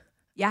Money.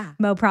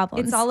 Mo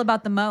Problems. It's all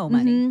about the Mo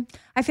money.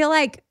 I feel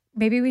like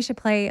maybe we should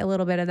play a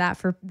little bit of that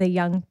for the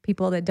young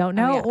people that don't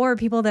know, or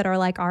people that are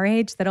like our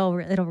age that'll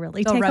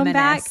really take them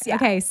back. Yeah.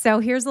 Okay, so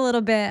here's a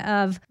little bit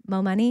of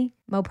Mo Money,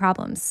 Mo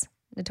Problems.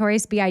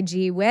 Notorious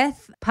B.I.G.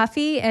 with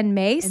Puffy and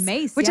Mace.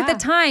 Which at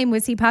the time,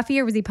 was he Puffy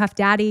or was he Puff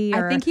Daddy?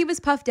 Or? I think he was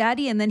Puff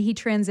Daddy, and then he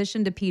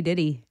transitioned to P.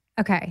 Diddy.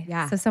 Okay.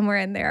 Yeah. So somewhere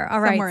in there. All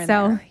right.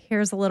 So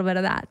here's a little bit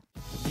of that.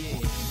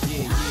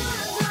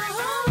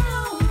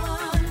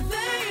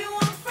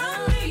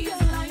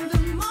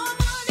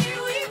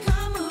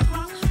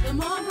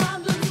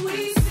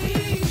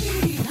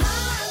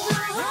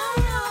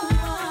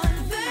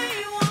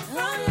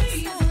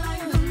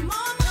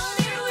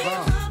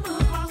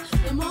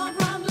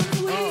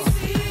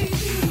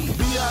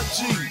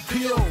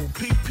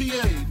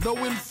 No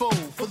info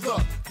for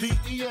the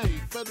DEA.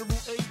 Federal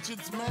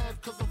agents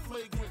mad cause I'm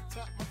flagrant.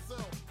 Tap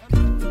myself.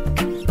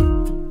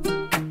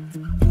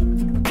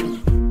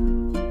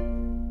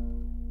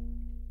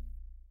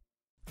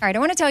 All right, I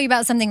want to tell you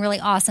about something really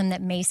awesome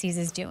that Macy's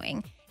is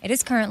doing. It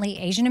is currently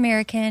Asian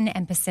American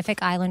and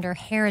Pacific Islander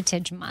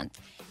Heritage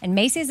Month. And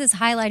Macy's is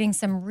highlighting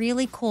some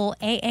really cool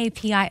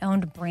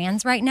AAPI-owned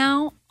brands right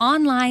now,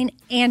 online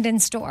and in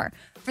store.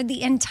 For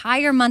the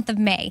entire month of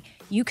May,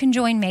 you can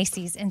join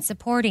Macy's in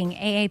supporting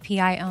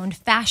AAPI-owned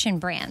fashion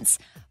brands.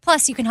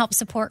 Plus, you can help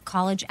support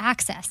college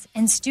access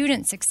and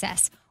student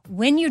success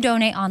when you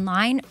donate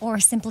online or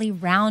simply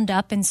round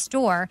up in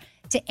store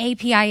to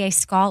APIA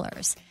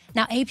scholars.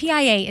 Now,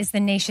 APIA is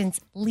the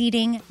nation's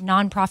leading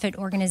nonprofit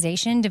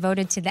organization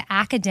devoted to the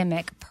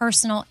academic,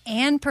 personal,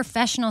 and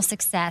professional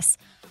success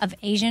of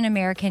Asian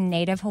American,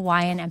 Native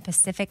Hawaiian, and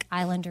Pacific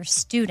Islander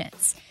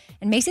students.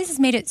 And Macy's has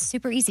made it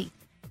super easy.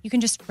 You can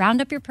just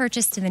round up your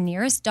purchase to the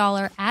nearest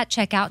dollar at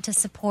checkout to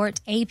support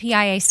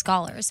APIA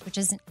Scholars, which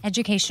is an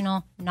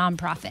educational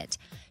nonprofit.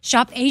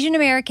 Shop Asian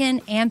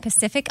American and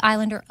Pacific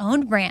Islander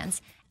owned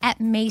brands at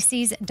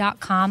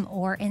Macy's.com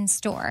or in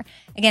store.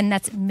 Again,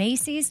 that's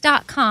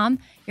Macy's.com.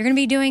 You're going to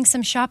be doing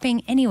some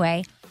shopping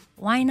anyway.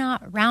 Why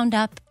not round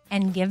up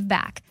and give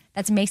back?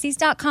 That's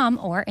Macy's.com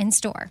or in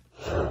store.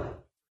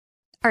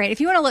 All right,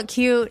 if you want to look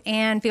cute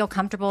and feel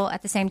comfortable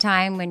at the same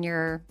time when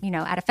you're,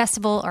 at a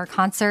festival or a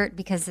concert,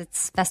 because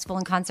it's festival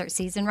and concert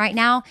season right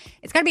now,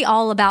 it's got to be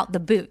all about the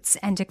boots.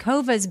 And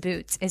Tecovas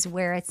Boots is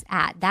where it's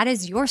at. That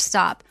is your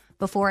stop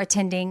before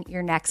attending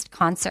your next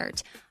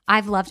concert.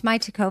 I've loved my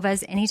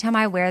Tecovas. Anytime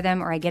I wear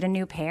them or I get a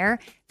new pair,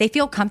 they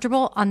feel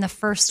comfortable on the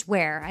first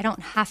wear. I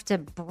don't have to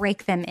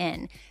break them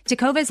in.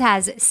 Tecovas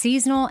has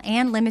seasonal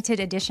and limited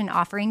edition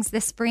offerings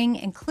this spring,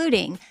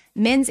 including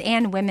men's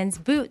and women's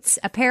boots,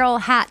 apparel,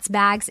 hats,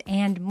 bags,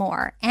 and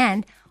more.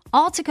 And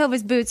all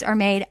Tecovas boots are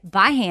made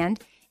by hand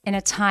in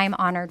a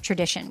time-honored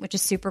tradition, which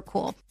is super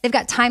cool. They've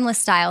got timeless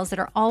styles that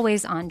are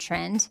always on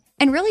trend.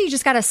 And really, you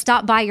just got to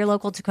stop by your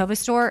local Tecovas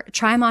store,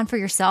 try them on for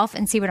yourself,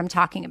 and see what I'm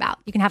talking about.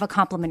 You can have a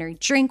complimentary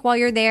drink while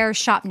you're there,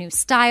 shop new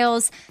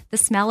styles. The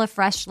smell of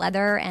fresh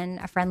leather and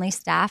a friendly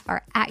staff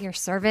are at your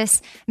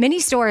service. Many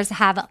stores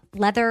have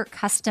leather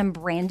custom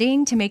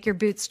branding to make your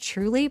boots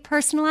truly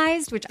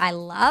personalized, which I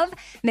love.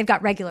 And they've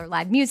got regular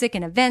live music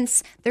and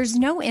events. There's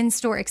no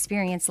in-store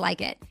experience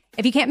like it.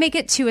 If you can't make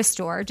it to a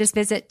store, just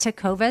visit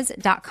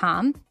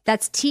tecovas.com.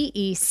 That's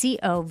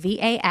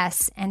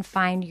Tecovas and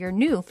find your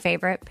new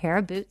favorite pair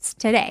of boots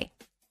today.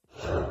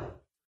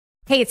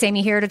 Hey, it's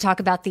Amy here to talk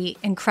about the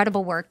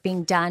incredible work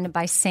being done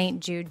by St.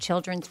 Jude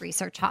Children's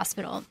Research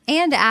Hospital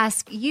and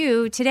ask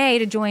you today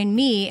to join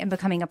me in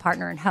becoming a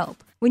partner in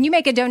hope. When you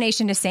make a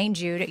donation to St.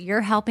 Jude, you're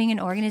helping an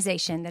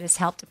organization that has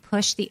helped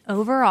push the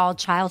overall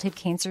childhood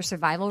cancer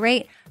survival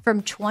rate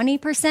from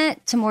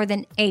 20% to more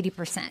than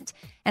 80%.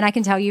 And I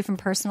can tell you from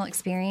personal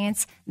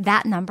experience,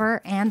 that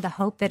number and the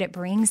hope that it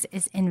brings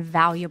is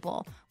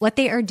invaluable. What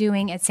they are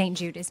doing at St.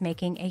 Jude is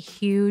making a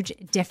huge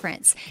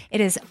difference. It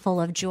is full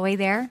of joy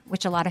there,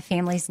 which a lot of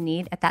families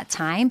need at that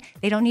time.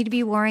 They don't need to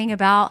be worrying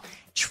about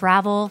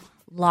travel,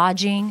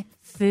 lodging,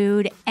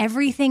 food.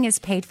 Everything is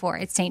paid for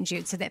at St.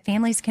 Jude so that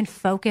families can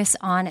focus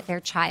on their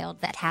child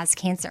that has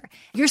cancer.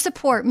 Your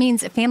support means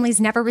that families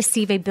never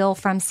receive a bill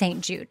from St.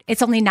 Jude.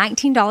 It's only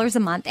 $19 a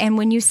month, and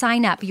when you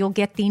sign up, you'll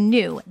get the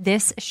new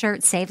This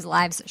Shirt Saves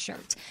Lives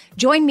shirt.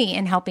 Join me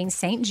in helping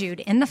St. Jude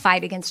in the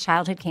fight against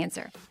childhood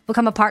cancer.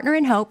 Become a partner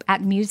in hope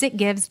at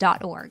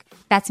musicgives.org.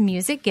 That's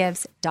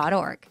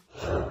musicgives.org.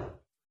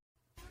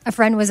 A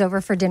friend was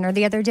over for dinner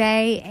the other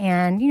day,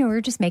 and, we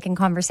were just making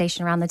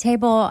conversation around the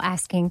table,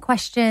 asking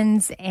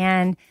questions.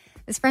 And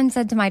this friend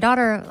said to my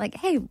daughter, like,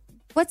 hey,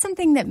 what's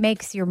something that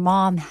makes your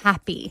mom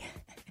happy?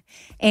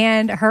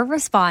 And her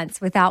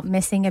response, without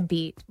missing a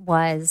beat,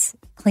 was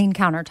clean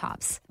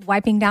countertops.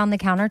 Wiping down the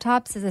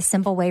countertops is a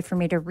simple way for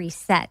me to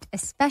reset,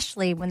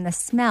 especially when the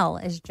smell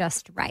is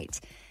just right.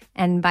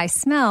 And by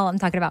smell, I'm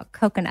talking about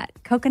coconut.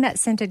 Coconut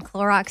scented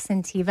Clorox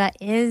Scentiva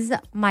is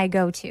my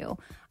go-to.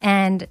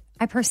 And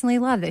I personally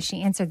love that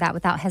she answered that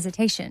without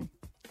hesitation.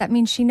 That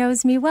means she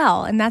knows me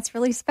well, and that's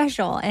really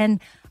special. And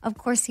of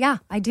course, yeah,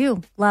 I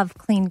do love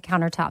clean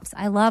countertops.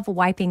 I love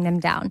wiping them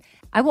down.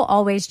 I will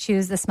always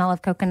choose the smell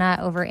of coconut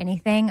over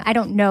anything. I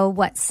don't know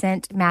what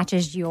scent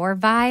matches your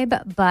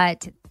vibe,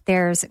 but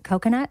there's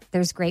coconut,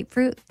 there's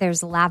grapefruit,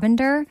 there's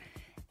lavender.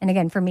 And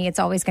again, for me, it's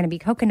always going to be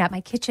coconut. My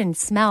kitchen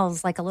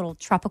smells like a little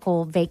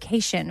tropical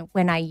vacation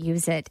when I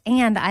use it.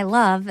 And I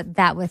love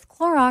that with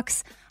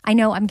Clorox, I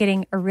know I'm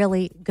getting a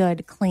really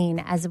good clean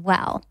as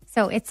well.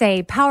 So it's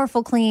a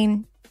powerful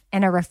clean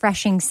and a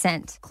refreshing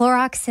scent.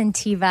 Clorox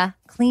Scentiva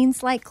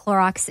cleans like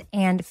Clorox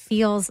and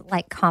feels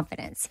like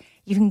confidence.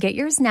 You can get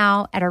yours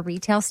now at a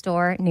retail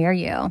store near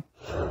you.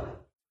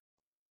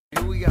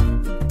 Here we go.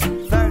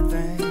 Third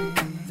thing.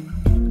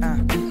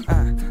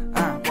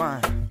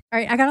 All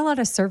right, I got a lot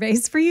of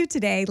surveys for you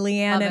today,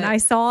 Leanne, and I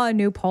saw a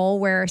new poll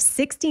where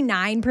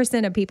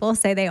 69% of people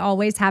say they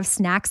always have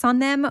snacks on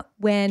them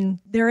when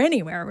they're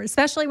anywhere,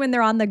 especially when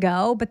they're on the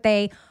go, but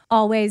they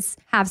always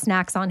have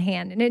snacks on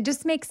hand. And it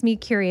just makes me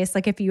curious,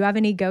 like if you have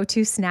any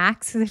go-to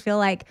snacks, because I feel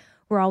like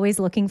we're always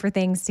looking for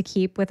things to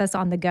keep with us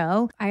on the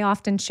go. I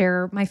often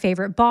share my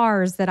favorite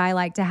bars that I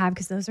like to have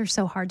because those are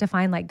so hard to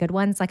find, like good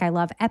ones. Like I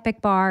love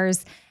Epic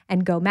bars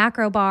and Go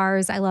Macro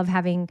bars. I love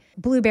having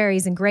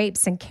blueberries and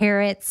grapes and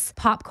carrots,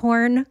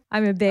 popcorn.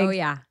 I'm a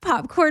big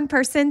popcorn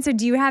person. So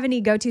do you have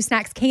any go-to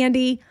snacks?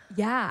 Candy?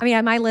 Yeah. I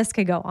mean, my list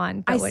could go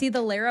on. I see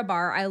the Lara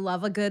bar. I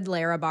love a good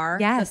Lara bar.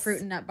 Yes. The fruit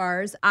and nut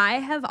bars. I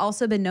have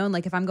also been known,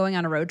 like if I'm going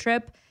on a road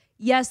trip,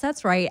 yes,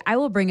 that's right, I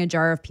will bring a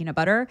jar of peanut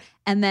butter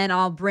and then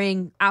I'll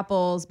bring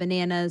apples,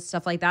 bananas,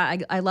 stuff like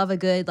that. I love a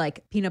good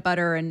like peanut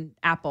butter and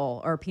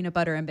apple or peanut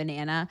butter and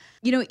banana.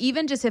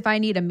 Even just if I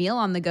need a meal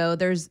on the go,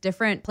 there's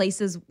different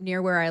places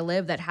near where I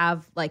live that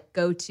have like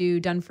go-to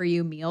done for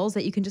you meals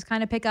that you can just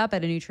kind of pick up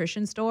at a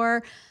nutrition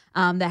store.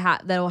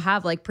 That will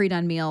have like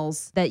pre-done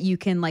meals that you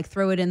can like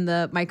throw it in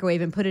the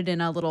microwave and put it in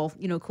a little,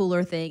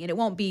 cooler thing. And it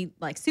won't be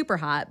like super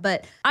hot,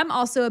 but I'm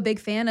also a big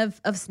fan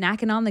of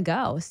snacking on the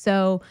go.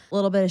 So a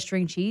little bit of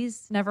string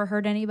cheese, never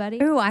hurt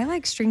anybody. Ooh, I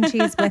like string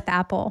cheese with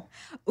apple.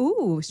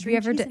 Ooh,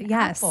 string cheese and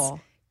yes.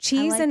 apple.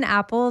 Cheese and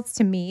apples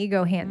to me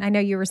go hand. I know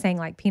you were saying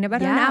like peanut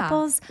butter and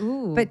apples,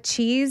 but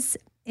cheese,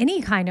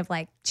 any kind of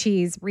like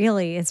cheese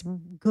really is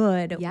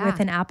good with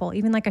an apple,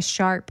 even like a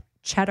sharp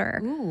cheddar.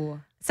 Ooh.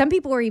 Some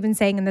people were even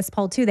saying in this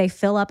poll too, they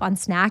fill up on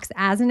snacks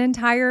as an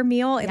entire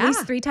meal. At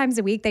least 3 times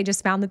a week, they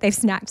just found that they've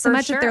snacked so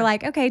much that they're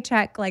like, okay,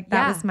 check. Like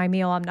that was my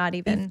meal. I'm not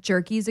even Beef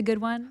jerky's a good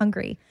one.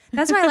 hungry.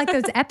 That's why I like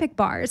those Epic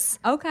bars.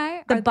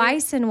 Okay. The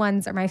bison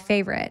ones are my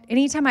favorite.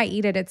 Anytime I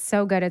eat it, it's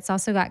so good. It's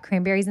also got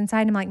cranberries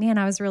inside. I'm like, man,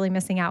 I was really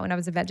missing out when I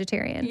was a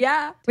vegetarian.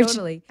 Yeah, Which,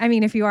 totally. I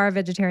mean, if you are a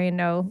vegetarian,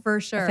 no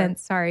For sure.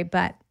 offense, sorry,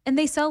 but And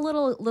they sell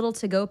little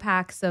to-go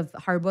packs of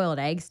hard-boiled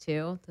eggs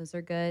too. Those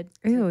are good.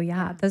 ooh,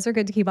 yeah, those are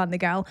good to keep on the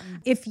go.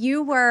 If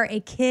you were a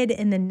kid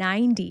in the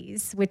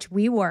 90s, which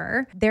we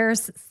were,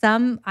 there's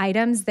some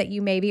items that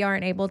you maybe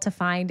aren't able to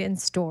find in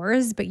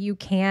stores, but you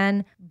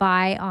can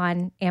buy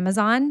on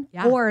Amazon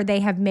or they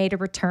have made a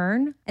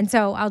return. And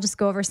so I'll just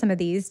go over some of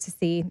these to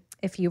see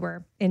if you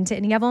were into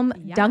any of them.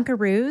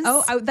 Dunkaroos.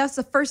 Oh, that's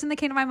the first thing that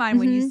came to my mind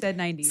when you said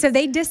 90s. So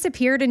they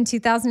disappeared in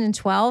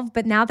 2012,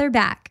 but now they're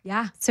back.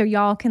 Yeah. So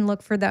y'all can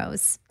look for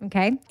those.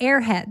 Okay.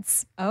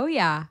 Airheads. Oh,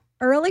 yeah.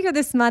 earlier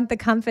this month, the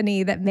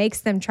company that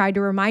makes them tried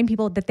to remind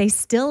people that they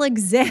still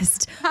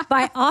exist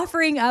by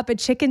offering up a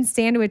chicken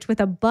sandwich with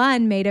a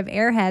bun made of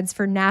Airheads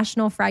for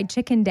National Fried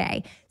Chicken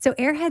Day. So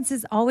Airheads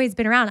has always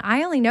been around.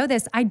 I only know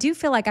this. I do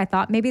feel like I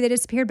thought maybe they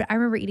disappeared, but I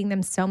remember eating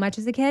them so much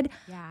as a kid.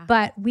 Yeah.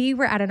 But we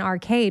were at an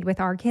arcade with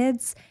our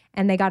kids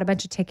and they got a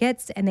bunch of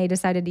tickets and they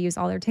decided to use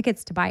all their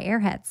tickets to buy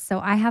Airheads. So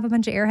I have a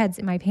bunch of Airheads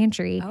in my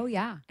pantry. Oh,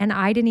 yeah. And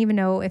I didn't even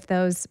know if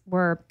those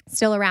were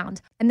still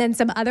around. And then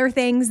some other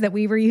things that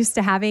we were used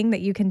to having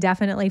that you can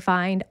definitely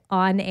find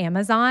on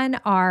Amazon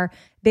are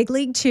Big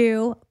League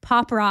Chew,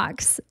 Pop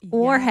Rocks,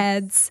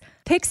 Warheads,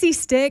 Pixie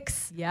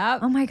Sticks. Yep.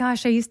 Oh my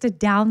gosh, I used to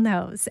down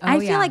those. I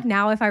feel yeah. like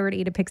now if I were to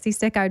eat a Pixie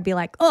Stick, I would be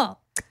like, oh,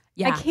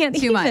 Yeah. I can't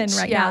Too even much.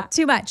 right Yeah. now.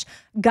 Too much.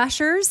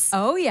 Gushers.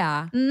 Oh,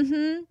 yeah.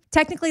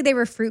 Technically, they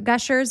were fruit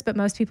gushers, but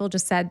most people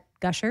just said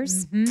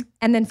gushers.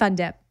 And then Fun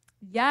Dip.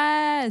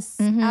 Yes.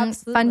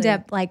 Absolutely. Fun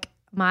Dip, like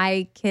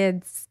my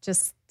kids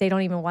just, they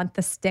don't even want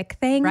the stick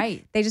thing.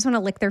 Right. They just want to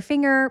lick their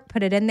finger,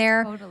 put it in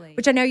there. Totally.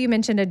 Which I know you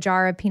mentioned a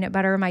jar of peanut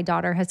butter. My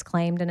daughter has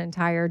claimed an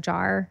entire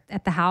jar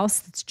at the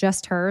house. It's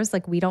just hers.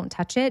 Like we don't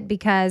touch it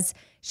because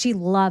she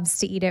loves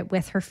to eat it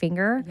with her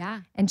finger.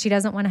 Yeah. And she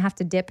doesn't want to have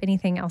to dip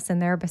anything else in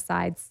there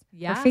besides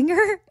Yeah. her finger.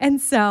 And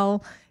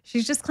so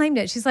she's just claimed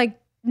it. She's like,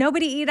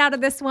 nobody eat out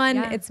of this one.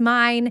 Yeah. It's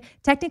mine.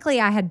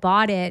 Technically, I had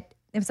bought it.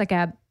 It was like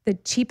the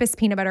cheapest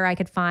peanut butter I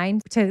could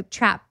find to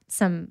trap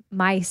some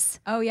mice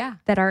Oh, yeah.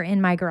 that are in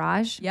my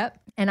garage. Yep.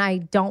 And I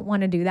don't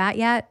want to do that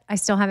yet. I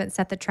still haven't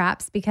set the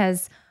traps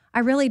because I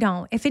really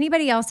don't. If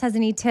anybody else has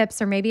any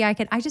tips or maybe I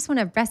just want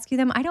to rescue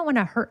them. I don't want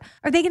to hurt.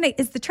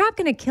 Is the trap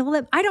going to kill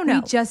them? I don't know.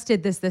 We just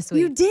did this week.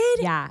 You did?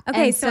 Yeah.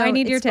 Okay, And so I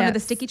need your it's one of the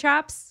tips. sticky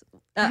traps.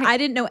 I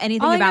didn't know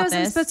anything All I know about is this.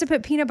 I'm supposed to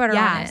put peanut butter on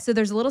Yeah, it. so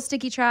there's a little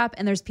sticky trap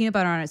and there's peanut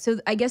butter on it. So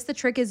I guess the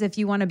trick is if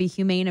you want to be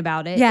humane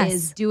about it, Yes.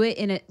 is do it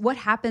in it. What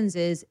happens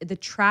is the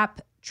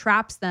trap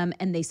traps them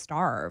and they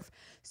starve.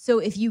 So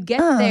if you get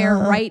there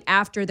right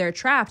after they're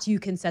trapped, you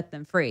can set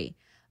them free.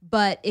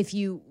 But if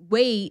you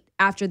wait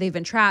after they've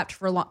been trapped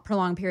for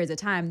prolonged periods of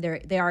time,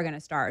 they are going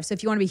to starve. So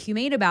if you want to be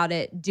humane about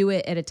it, do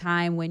it at a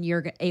time when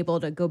you're able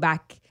to go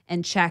back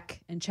and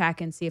check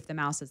and see if the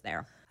mouse is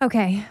there.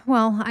 Okay.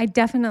 Well, I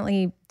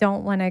definitely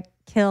don't want to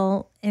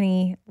kill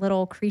any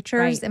little creatures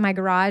Right. in my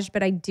garage,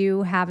 but I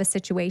do have a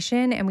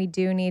situation and we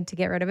do need to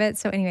get rid of it.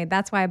 So anyway,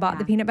 that's why I bought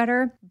the peanut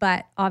butter.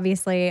 But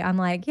obviously I'm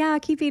like, yeah,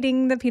 keep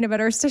eating the peanut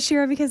butter,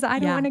 Stashira, because I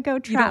don't Yeah. want to go You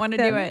trap don't wanna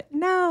do them. it.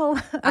 No.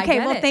 I Okay.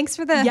 get Well, it. thanks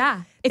for the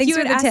Yeah. If thanks you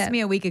for had the asked tip.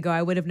 me a week ago,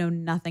 I would have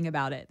known nothing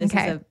about it. This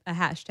Okay. is a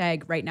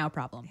hashtag right now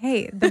problem.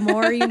 Hey, the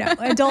more you know.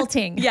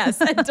 Adulting. Yes,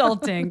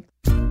 adulting.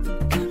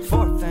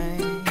 Fourth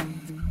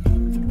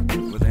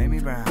thing with Amy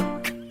Brown.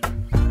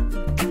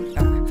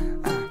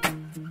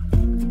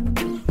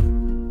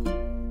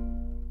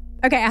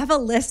 Okay, I have a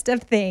list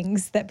of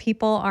things that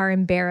people are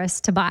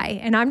embarrassed to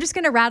buy. And I'm just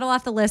going to rattle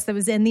off the list that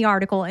was in the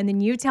article and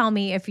then you tell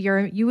me if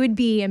you would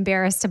be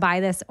embarrassed to buy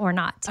this or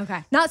not.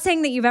 Okay. Not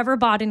saying that you've ever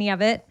bought any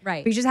of it.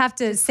 Right. But you just have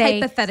to say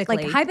hypothetically.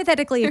 Like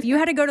hypothetically, if you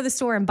had to go to the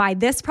store and buy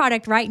this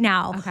product right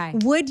now, Okay.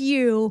 would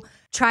you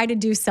try to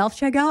do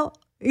self-checkout?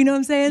 You know what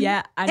I'm saying?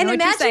 Yeah, I know And what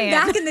you're imagine saying.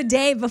 back in the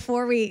day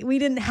before we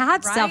didn't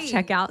have Right.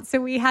 self-checkout,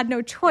 so we had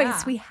no choice.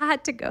 Yeah. We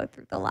had to go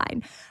through the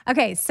line.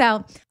 Okay,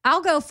 so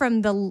I'll go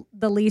from the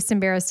least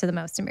embarrassed to the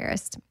most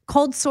embarrassed.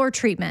 Cold sore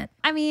treatment.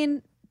 I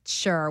mean,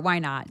 sure, why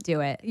not?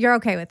 Do it. You're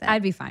okay with it?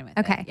 I'd be fine with it.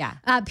 Okay.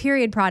 Yeah.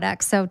 Period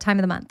products. So time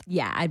of the month.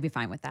 Yeah, I'd be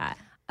fine with that.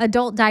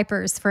 Adult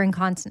diapers for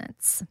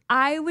incontinence.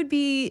 I would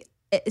be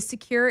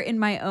secure in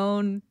my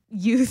own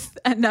youth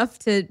enough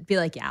to be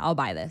like, yeah, I'll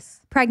buy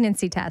this.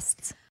 Pregnancy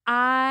tests.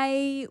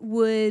 I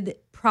would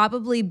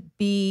probably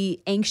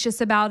be anxious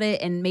about it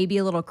and maybe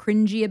a little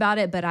cringy about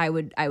it, but I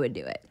would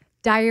do it.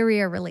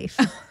 Diarrhea relief.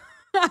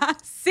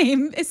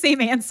 Same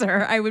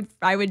answer. I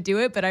would do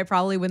it, but I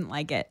probably wouldn't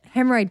like it.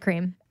 Hemorrhoid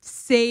cream.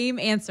 Same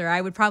answer.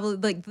 I would probably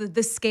like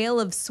the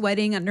scale of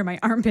sweating under my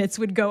armpits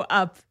would go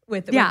up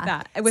with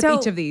So-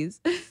 each of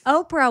these.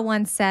 Oprah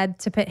once said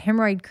to put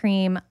hemorrhoid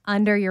cream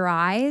under your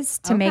eyes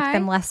to make Okay.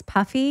 them less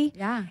puffy.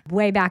 Yeah.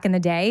 Way back in the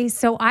day.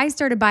 So I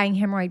started buying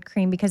hemorrhoid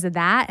cream because of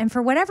that. And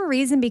for whatever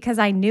reason, because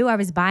I knew I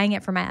was buying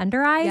it for my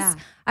under eyes, Yeah.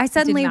 I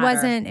suddenly matter.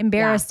 wasn't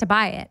embarrassed to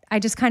buy it. I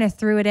just kind of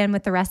threw it in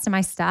with the rest of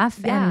my stuff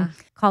Yeah. and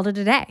called it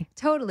a day.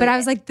 Totally. But I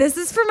was like, this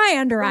is for my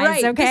under eyes,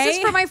 Right. okay? This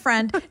is for my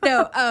friend.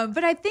 No,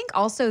 but I think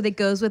also that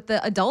goes with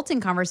the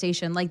adulting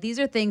conversation. Like these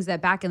are things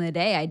that back in the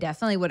day I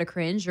definitely would have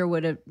cringed or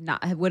would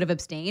have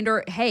abstained.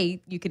 Or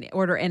hey, you can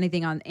order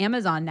anything on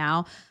Amazon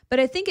now. But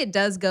I think it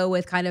does go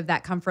with kind of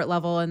that comfort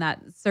level and that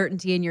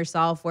certainty in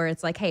yourself where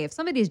it's like, hey, if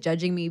somebody's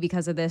judging me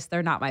because of this,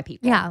 they're not my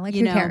people. Yeah, like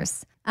who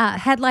cares?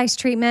 Head lice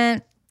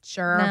treatment.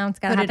 Sure. No, it's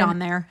gotta Put it happen. on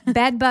there.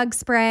 Bed bug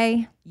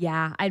spray.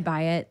 Yeah, I'd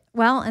buy it.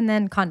 Well, and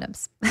then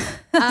condoms.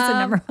 That's the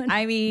number one.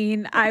 I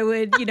mean, I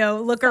would,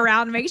 look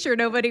around and make sure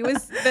nobody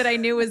that I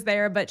knew was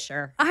there, but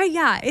sure.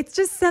 It's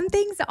just some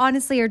things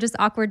honestly are just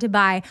awkward to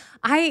buy.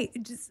 I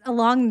just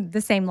along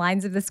the same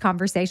lines of this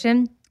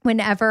conversation,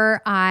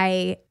 whenever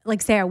I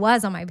say I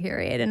was on my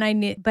period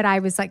and but I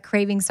was like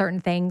craving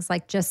certain things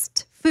like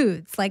just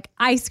foods, like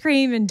ice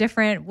cream and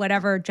different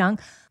whatever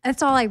junk.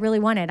 That's all I really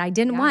wanted. I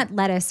didn't want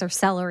lettuce or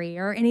celery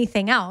or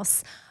anything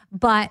else.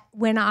 But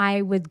when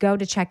I would go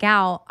to check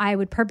out, I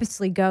would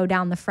purposely go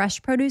down the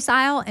fresh produce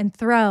aisle and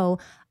throw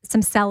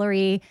some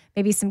celery,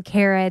 maybe some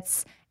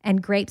carrots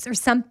and grapes or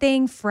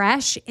something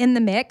fresh in the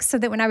mix so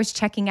that when I was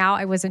checking out,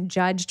 I wasn't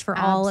judged for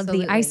all of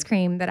the ice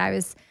cream that I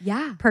was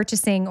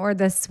purchasing or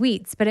the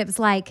sweets. But it was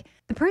like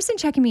the person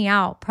checking me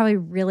out probably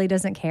really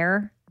doesn't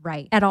care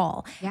at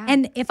all. Yeah.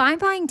 And if I'm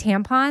buying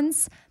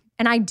tampons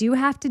and I do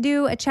have to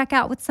do a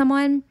checkout with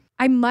someone,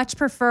 I much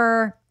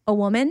prefer a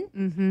woman.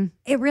 Mm-hmm.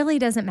 It really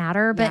doesn't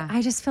matter. But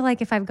I just feel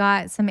like if I've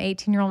got some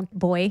 18-year-old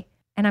boy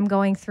and I'm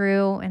going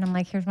through and I'm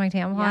like, here's my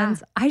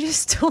tampons, I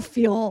just still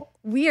feel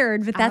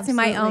weird, but that's in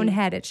my own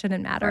head. It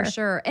shouldn't matter. For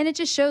sure. And it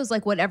just shows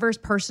like whatever's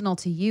personal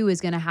to you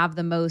is going to have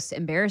the most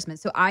embarrassment.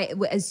 So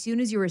as soon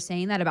as you were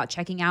saying that about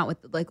checking out with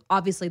like,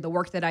 obviously the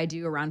work that I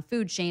do around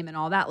food shame and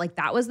all that, like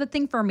that was the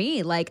thing for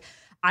me. Like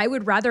I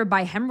would rather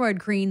buy hemorrhoid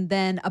cream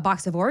than a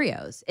box of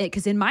Oreos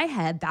because in my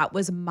head, that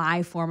was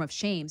my form of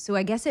shame. So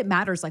I guess it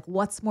matters like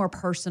what's more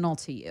personal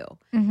to you,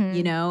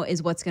 you know,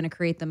 is what's going to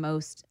create the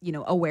most, you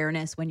know,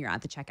 awareness when you're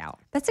at the checkout.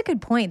 That's a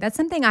good point. That's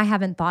something I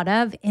haven't thought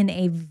of in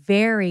a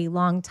very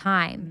long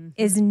time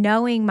is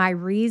knowing my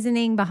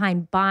reasoning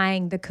behind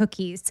buying the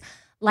cookies.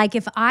 Like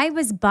if I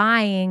was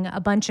buying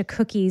a bunch of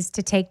cookies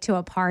to take to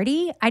a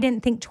party, I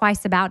didn't think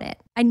twice about it.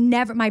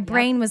 My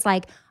brain was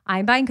like,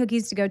 I'm buying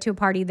cookies to go to a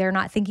party. They're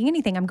not thinking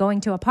anything. I'm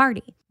going to a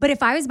party. But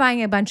if I was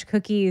buying a bunch of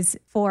cookies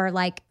for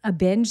like a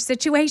binge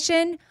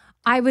situation,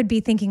 I would be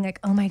thinking like,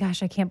 oh my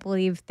gosh, I can't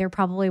believe they're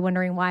probably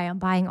wondering why I'm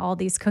buying all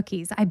these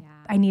cookies.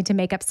 I need to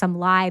make up some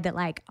lie that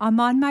like I'm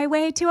on my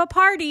way to a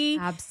party.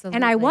 Absolutely.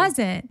 And I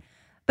wasn't.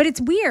 But it's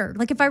weird.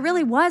 Like if I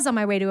really was on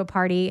my way to a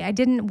party, I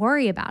didn't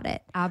worry about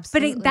it.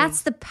 Absolutely. But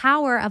that's the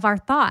power of our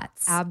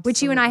thoughts,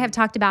 which you and I have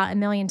talked about a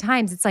million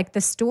times. It's like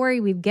the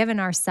story we've given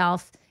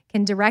ourselves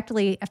can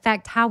directly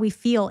affect how we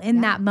feel in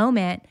that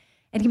moment.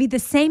 It can be the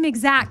same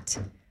exact,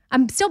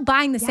 I'm still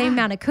buying the same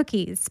amount of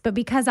cookies, but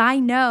because I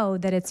know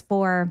that it's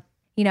for,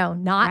 you know,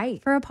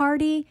 not for a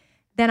party,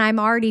 then I'm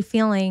already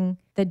feeling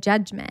the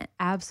judgment.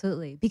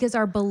 Absolutely. Because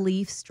our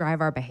beliefs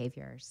drive our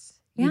behaviors.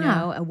 You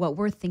know, and what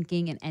we're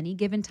thinking in any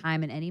given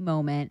time, in any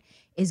moment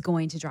is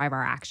going to drive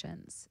our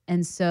actions.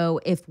 And so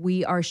if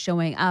we are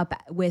showing up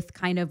with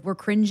kind of, we're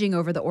cringing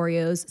over the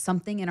Oreos,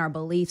 something in our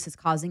beliefs is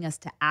causing us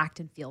to act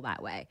and feel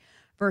that way.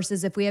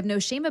 Versus if we have no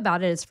shame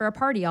about it, it's for a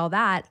party, all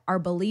that, our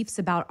beliefs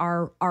about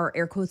our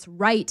air quotes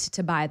right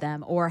to buy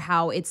them or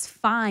how it's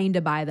fine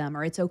to buy them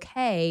or it's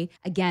okay,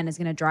 again, is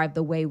going to drive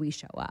the way we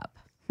show up.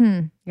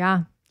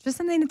 Yeah. Just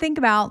something to think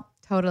about.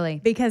 Totally.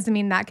 Because, I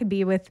mean, that could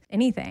be with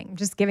anything.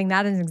 Just giving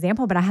that as an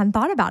example, but I hadn't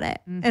thought about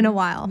it in a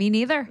while. Me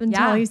neither.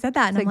 Until you said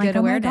that. And I'm like,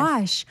 oh my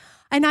gosh.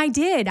 And I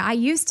did. I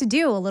used to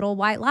do a little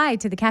white lie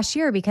to the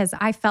cashier because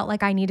I felt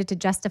like I needed to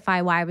justify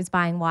why I was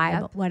buying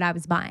what I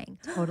was buying.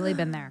 Totally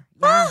been there.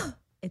 Yeah.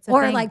 It's a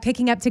thing. Like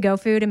picking up to-go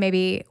food and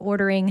maybe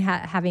ordering,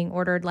 having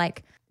ordered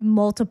like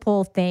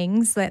multiple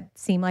things that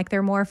seem like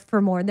they're more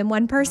for more than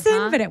one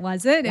person, but it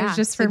wasn't. It was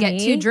just for me.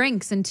 Get 2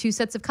 drinks and 2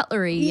 sets of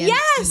cutlery.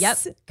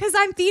 Yes. Because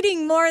I'm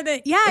feeding more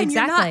than, and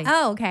you're not.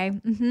 Oh, okay.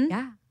 Mm-hmm.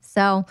 Yeah.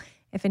 So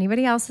if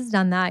anybody else has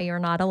done that, you're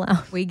not alone.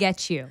 We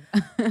get you.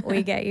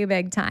 We get you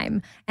big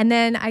time. And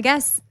then I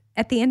guess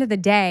at the end of the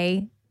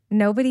day,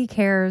 nobody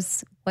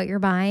cares what you're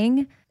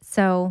buying.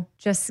 So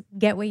just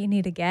get what you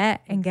need to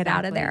get and get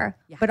out of there.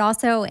 Yeah. But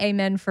also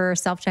amen for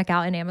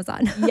self-checkout in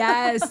Amazon.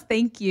 Yes,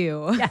 thank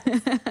you.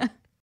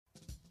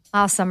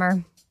 All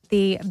summer,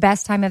 the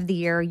best time of the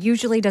year,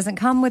 usually doesn't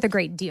come with a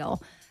great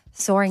deal.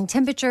 Soaring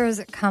temperatures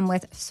come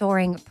with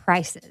soaring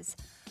prices.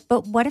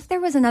 But what if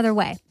there was another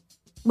way?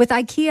 With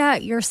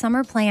IKEA, your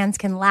summer plans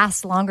can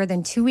last longer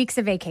than 2 weeks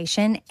of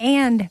vacation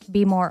and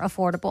be more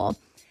affordable.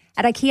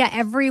 At IKEA,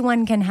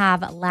 everyone can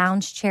have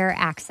lounge chair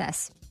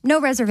access. No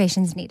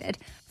reservations needed.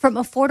 From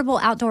affordable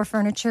outdoor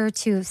furniture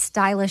to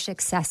stylish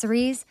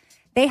accessories,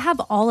 they have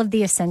all of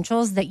the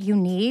essentials that you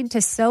need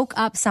to soak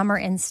up summer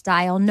in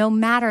style, no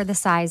matter the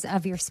size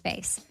of your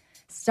space.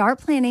 Start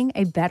planning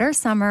a better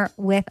summer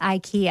with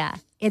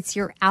IKEA. It's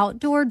your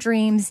outdoor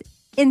dreams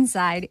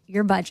inside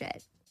your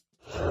budget.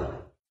 All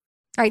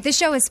right, this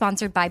show is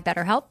sponsored by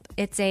BetterHelp.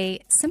 It's a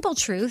simple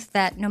truth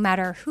that no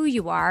matter who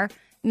you are,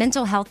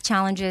 mental health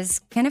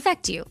challenges can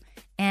affect you.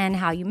 And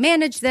how you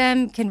manage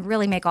them can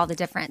really make all the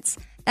difference.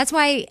 That's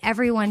why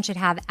everyone should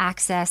have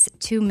access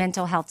to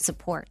mental health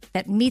support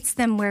that meets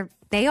them where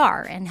they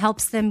are and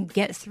helps them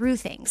get through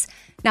things.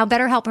 Now,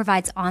 BetterHelp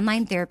provides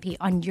online therapy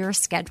on your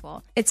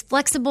schedule. It's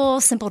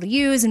flexible, simple to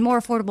use, and more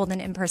affordable than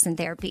in-person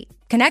therapy.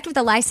 Connect with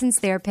a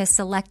licensed therapist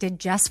selected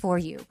just for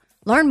you.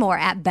 Learn more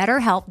at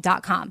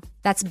BetterHelp.com.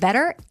 That's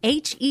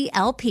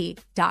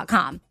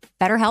BetterHelp.com.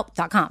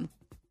 BetterHelp.com.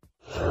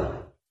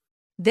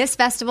 This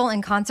festival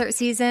and concert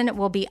season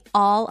will be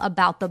all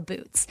about the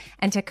boots,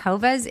 and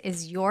Tecovas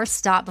is your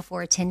stop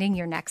before attending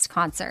your next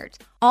concert.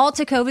 All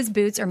Tecovas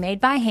boots are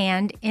made by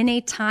hand in a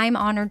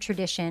time-honored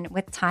tradition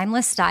with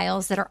timeless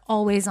styles that are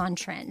always on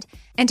trend.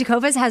 And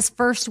Tecovas has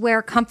first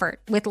wear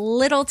comfort with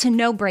little to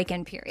no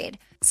break-in period.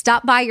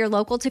 Stop by your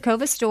local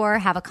Tecova store,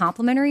 have a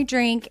complimentary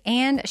drink,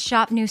 and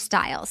shop new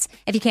styles.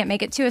 If you can't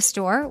make it to a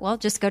store, well,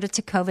 just go to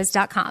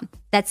tecovas.com.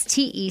 That's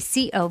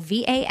TECOVAS.com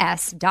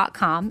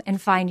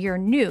and find your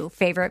new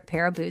favorite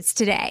pair of boots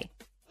today.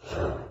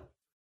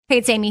 Hey,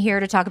 it's Amy here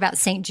to talk about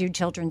St. Jude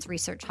Children's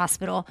Research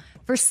Hospital.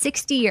 For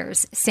 60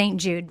 years, St.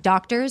 Jude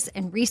doctors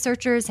and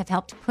researchers have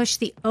helped push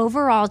the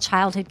overall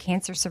childhood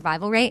cancer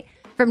survival rate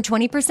from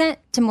 20%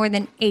 to more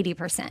than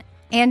 80%.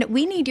 And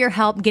we need your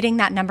help getting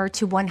that number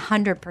to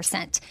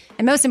 100%.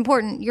 And most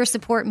important, your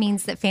support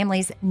means that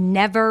families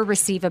never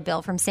receive a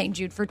bill from St.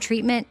 Jude for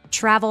treatment,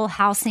 travel,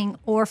 housing,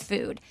 or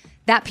food.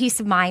 That peace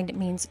of mind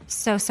means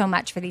so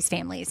much for these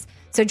families.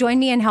 So join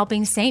me in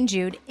helping St.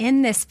 Jude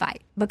in this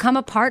fight. Become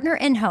a partner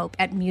in hope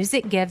at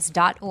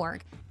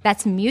musicgives.org.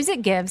 That's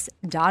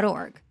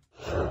musicgives.org.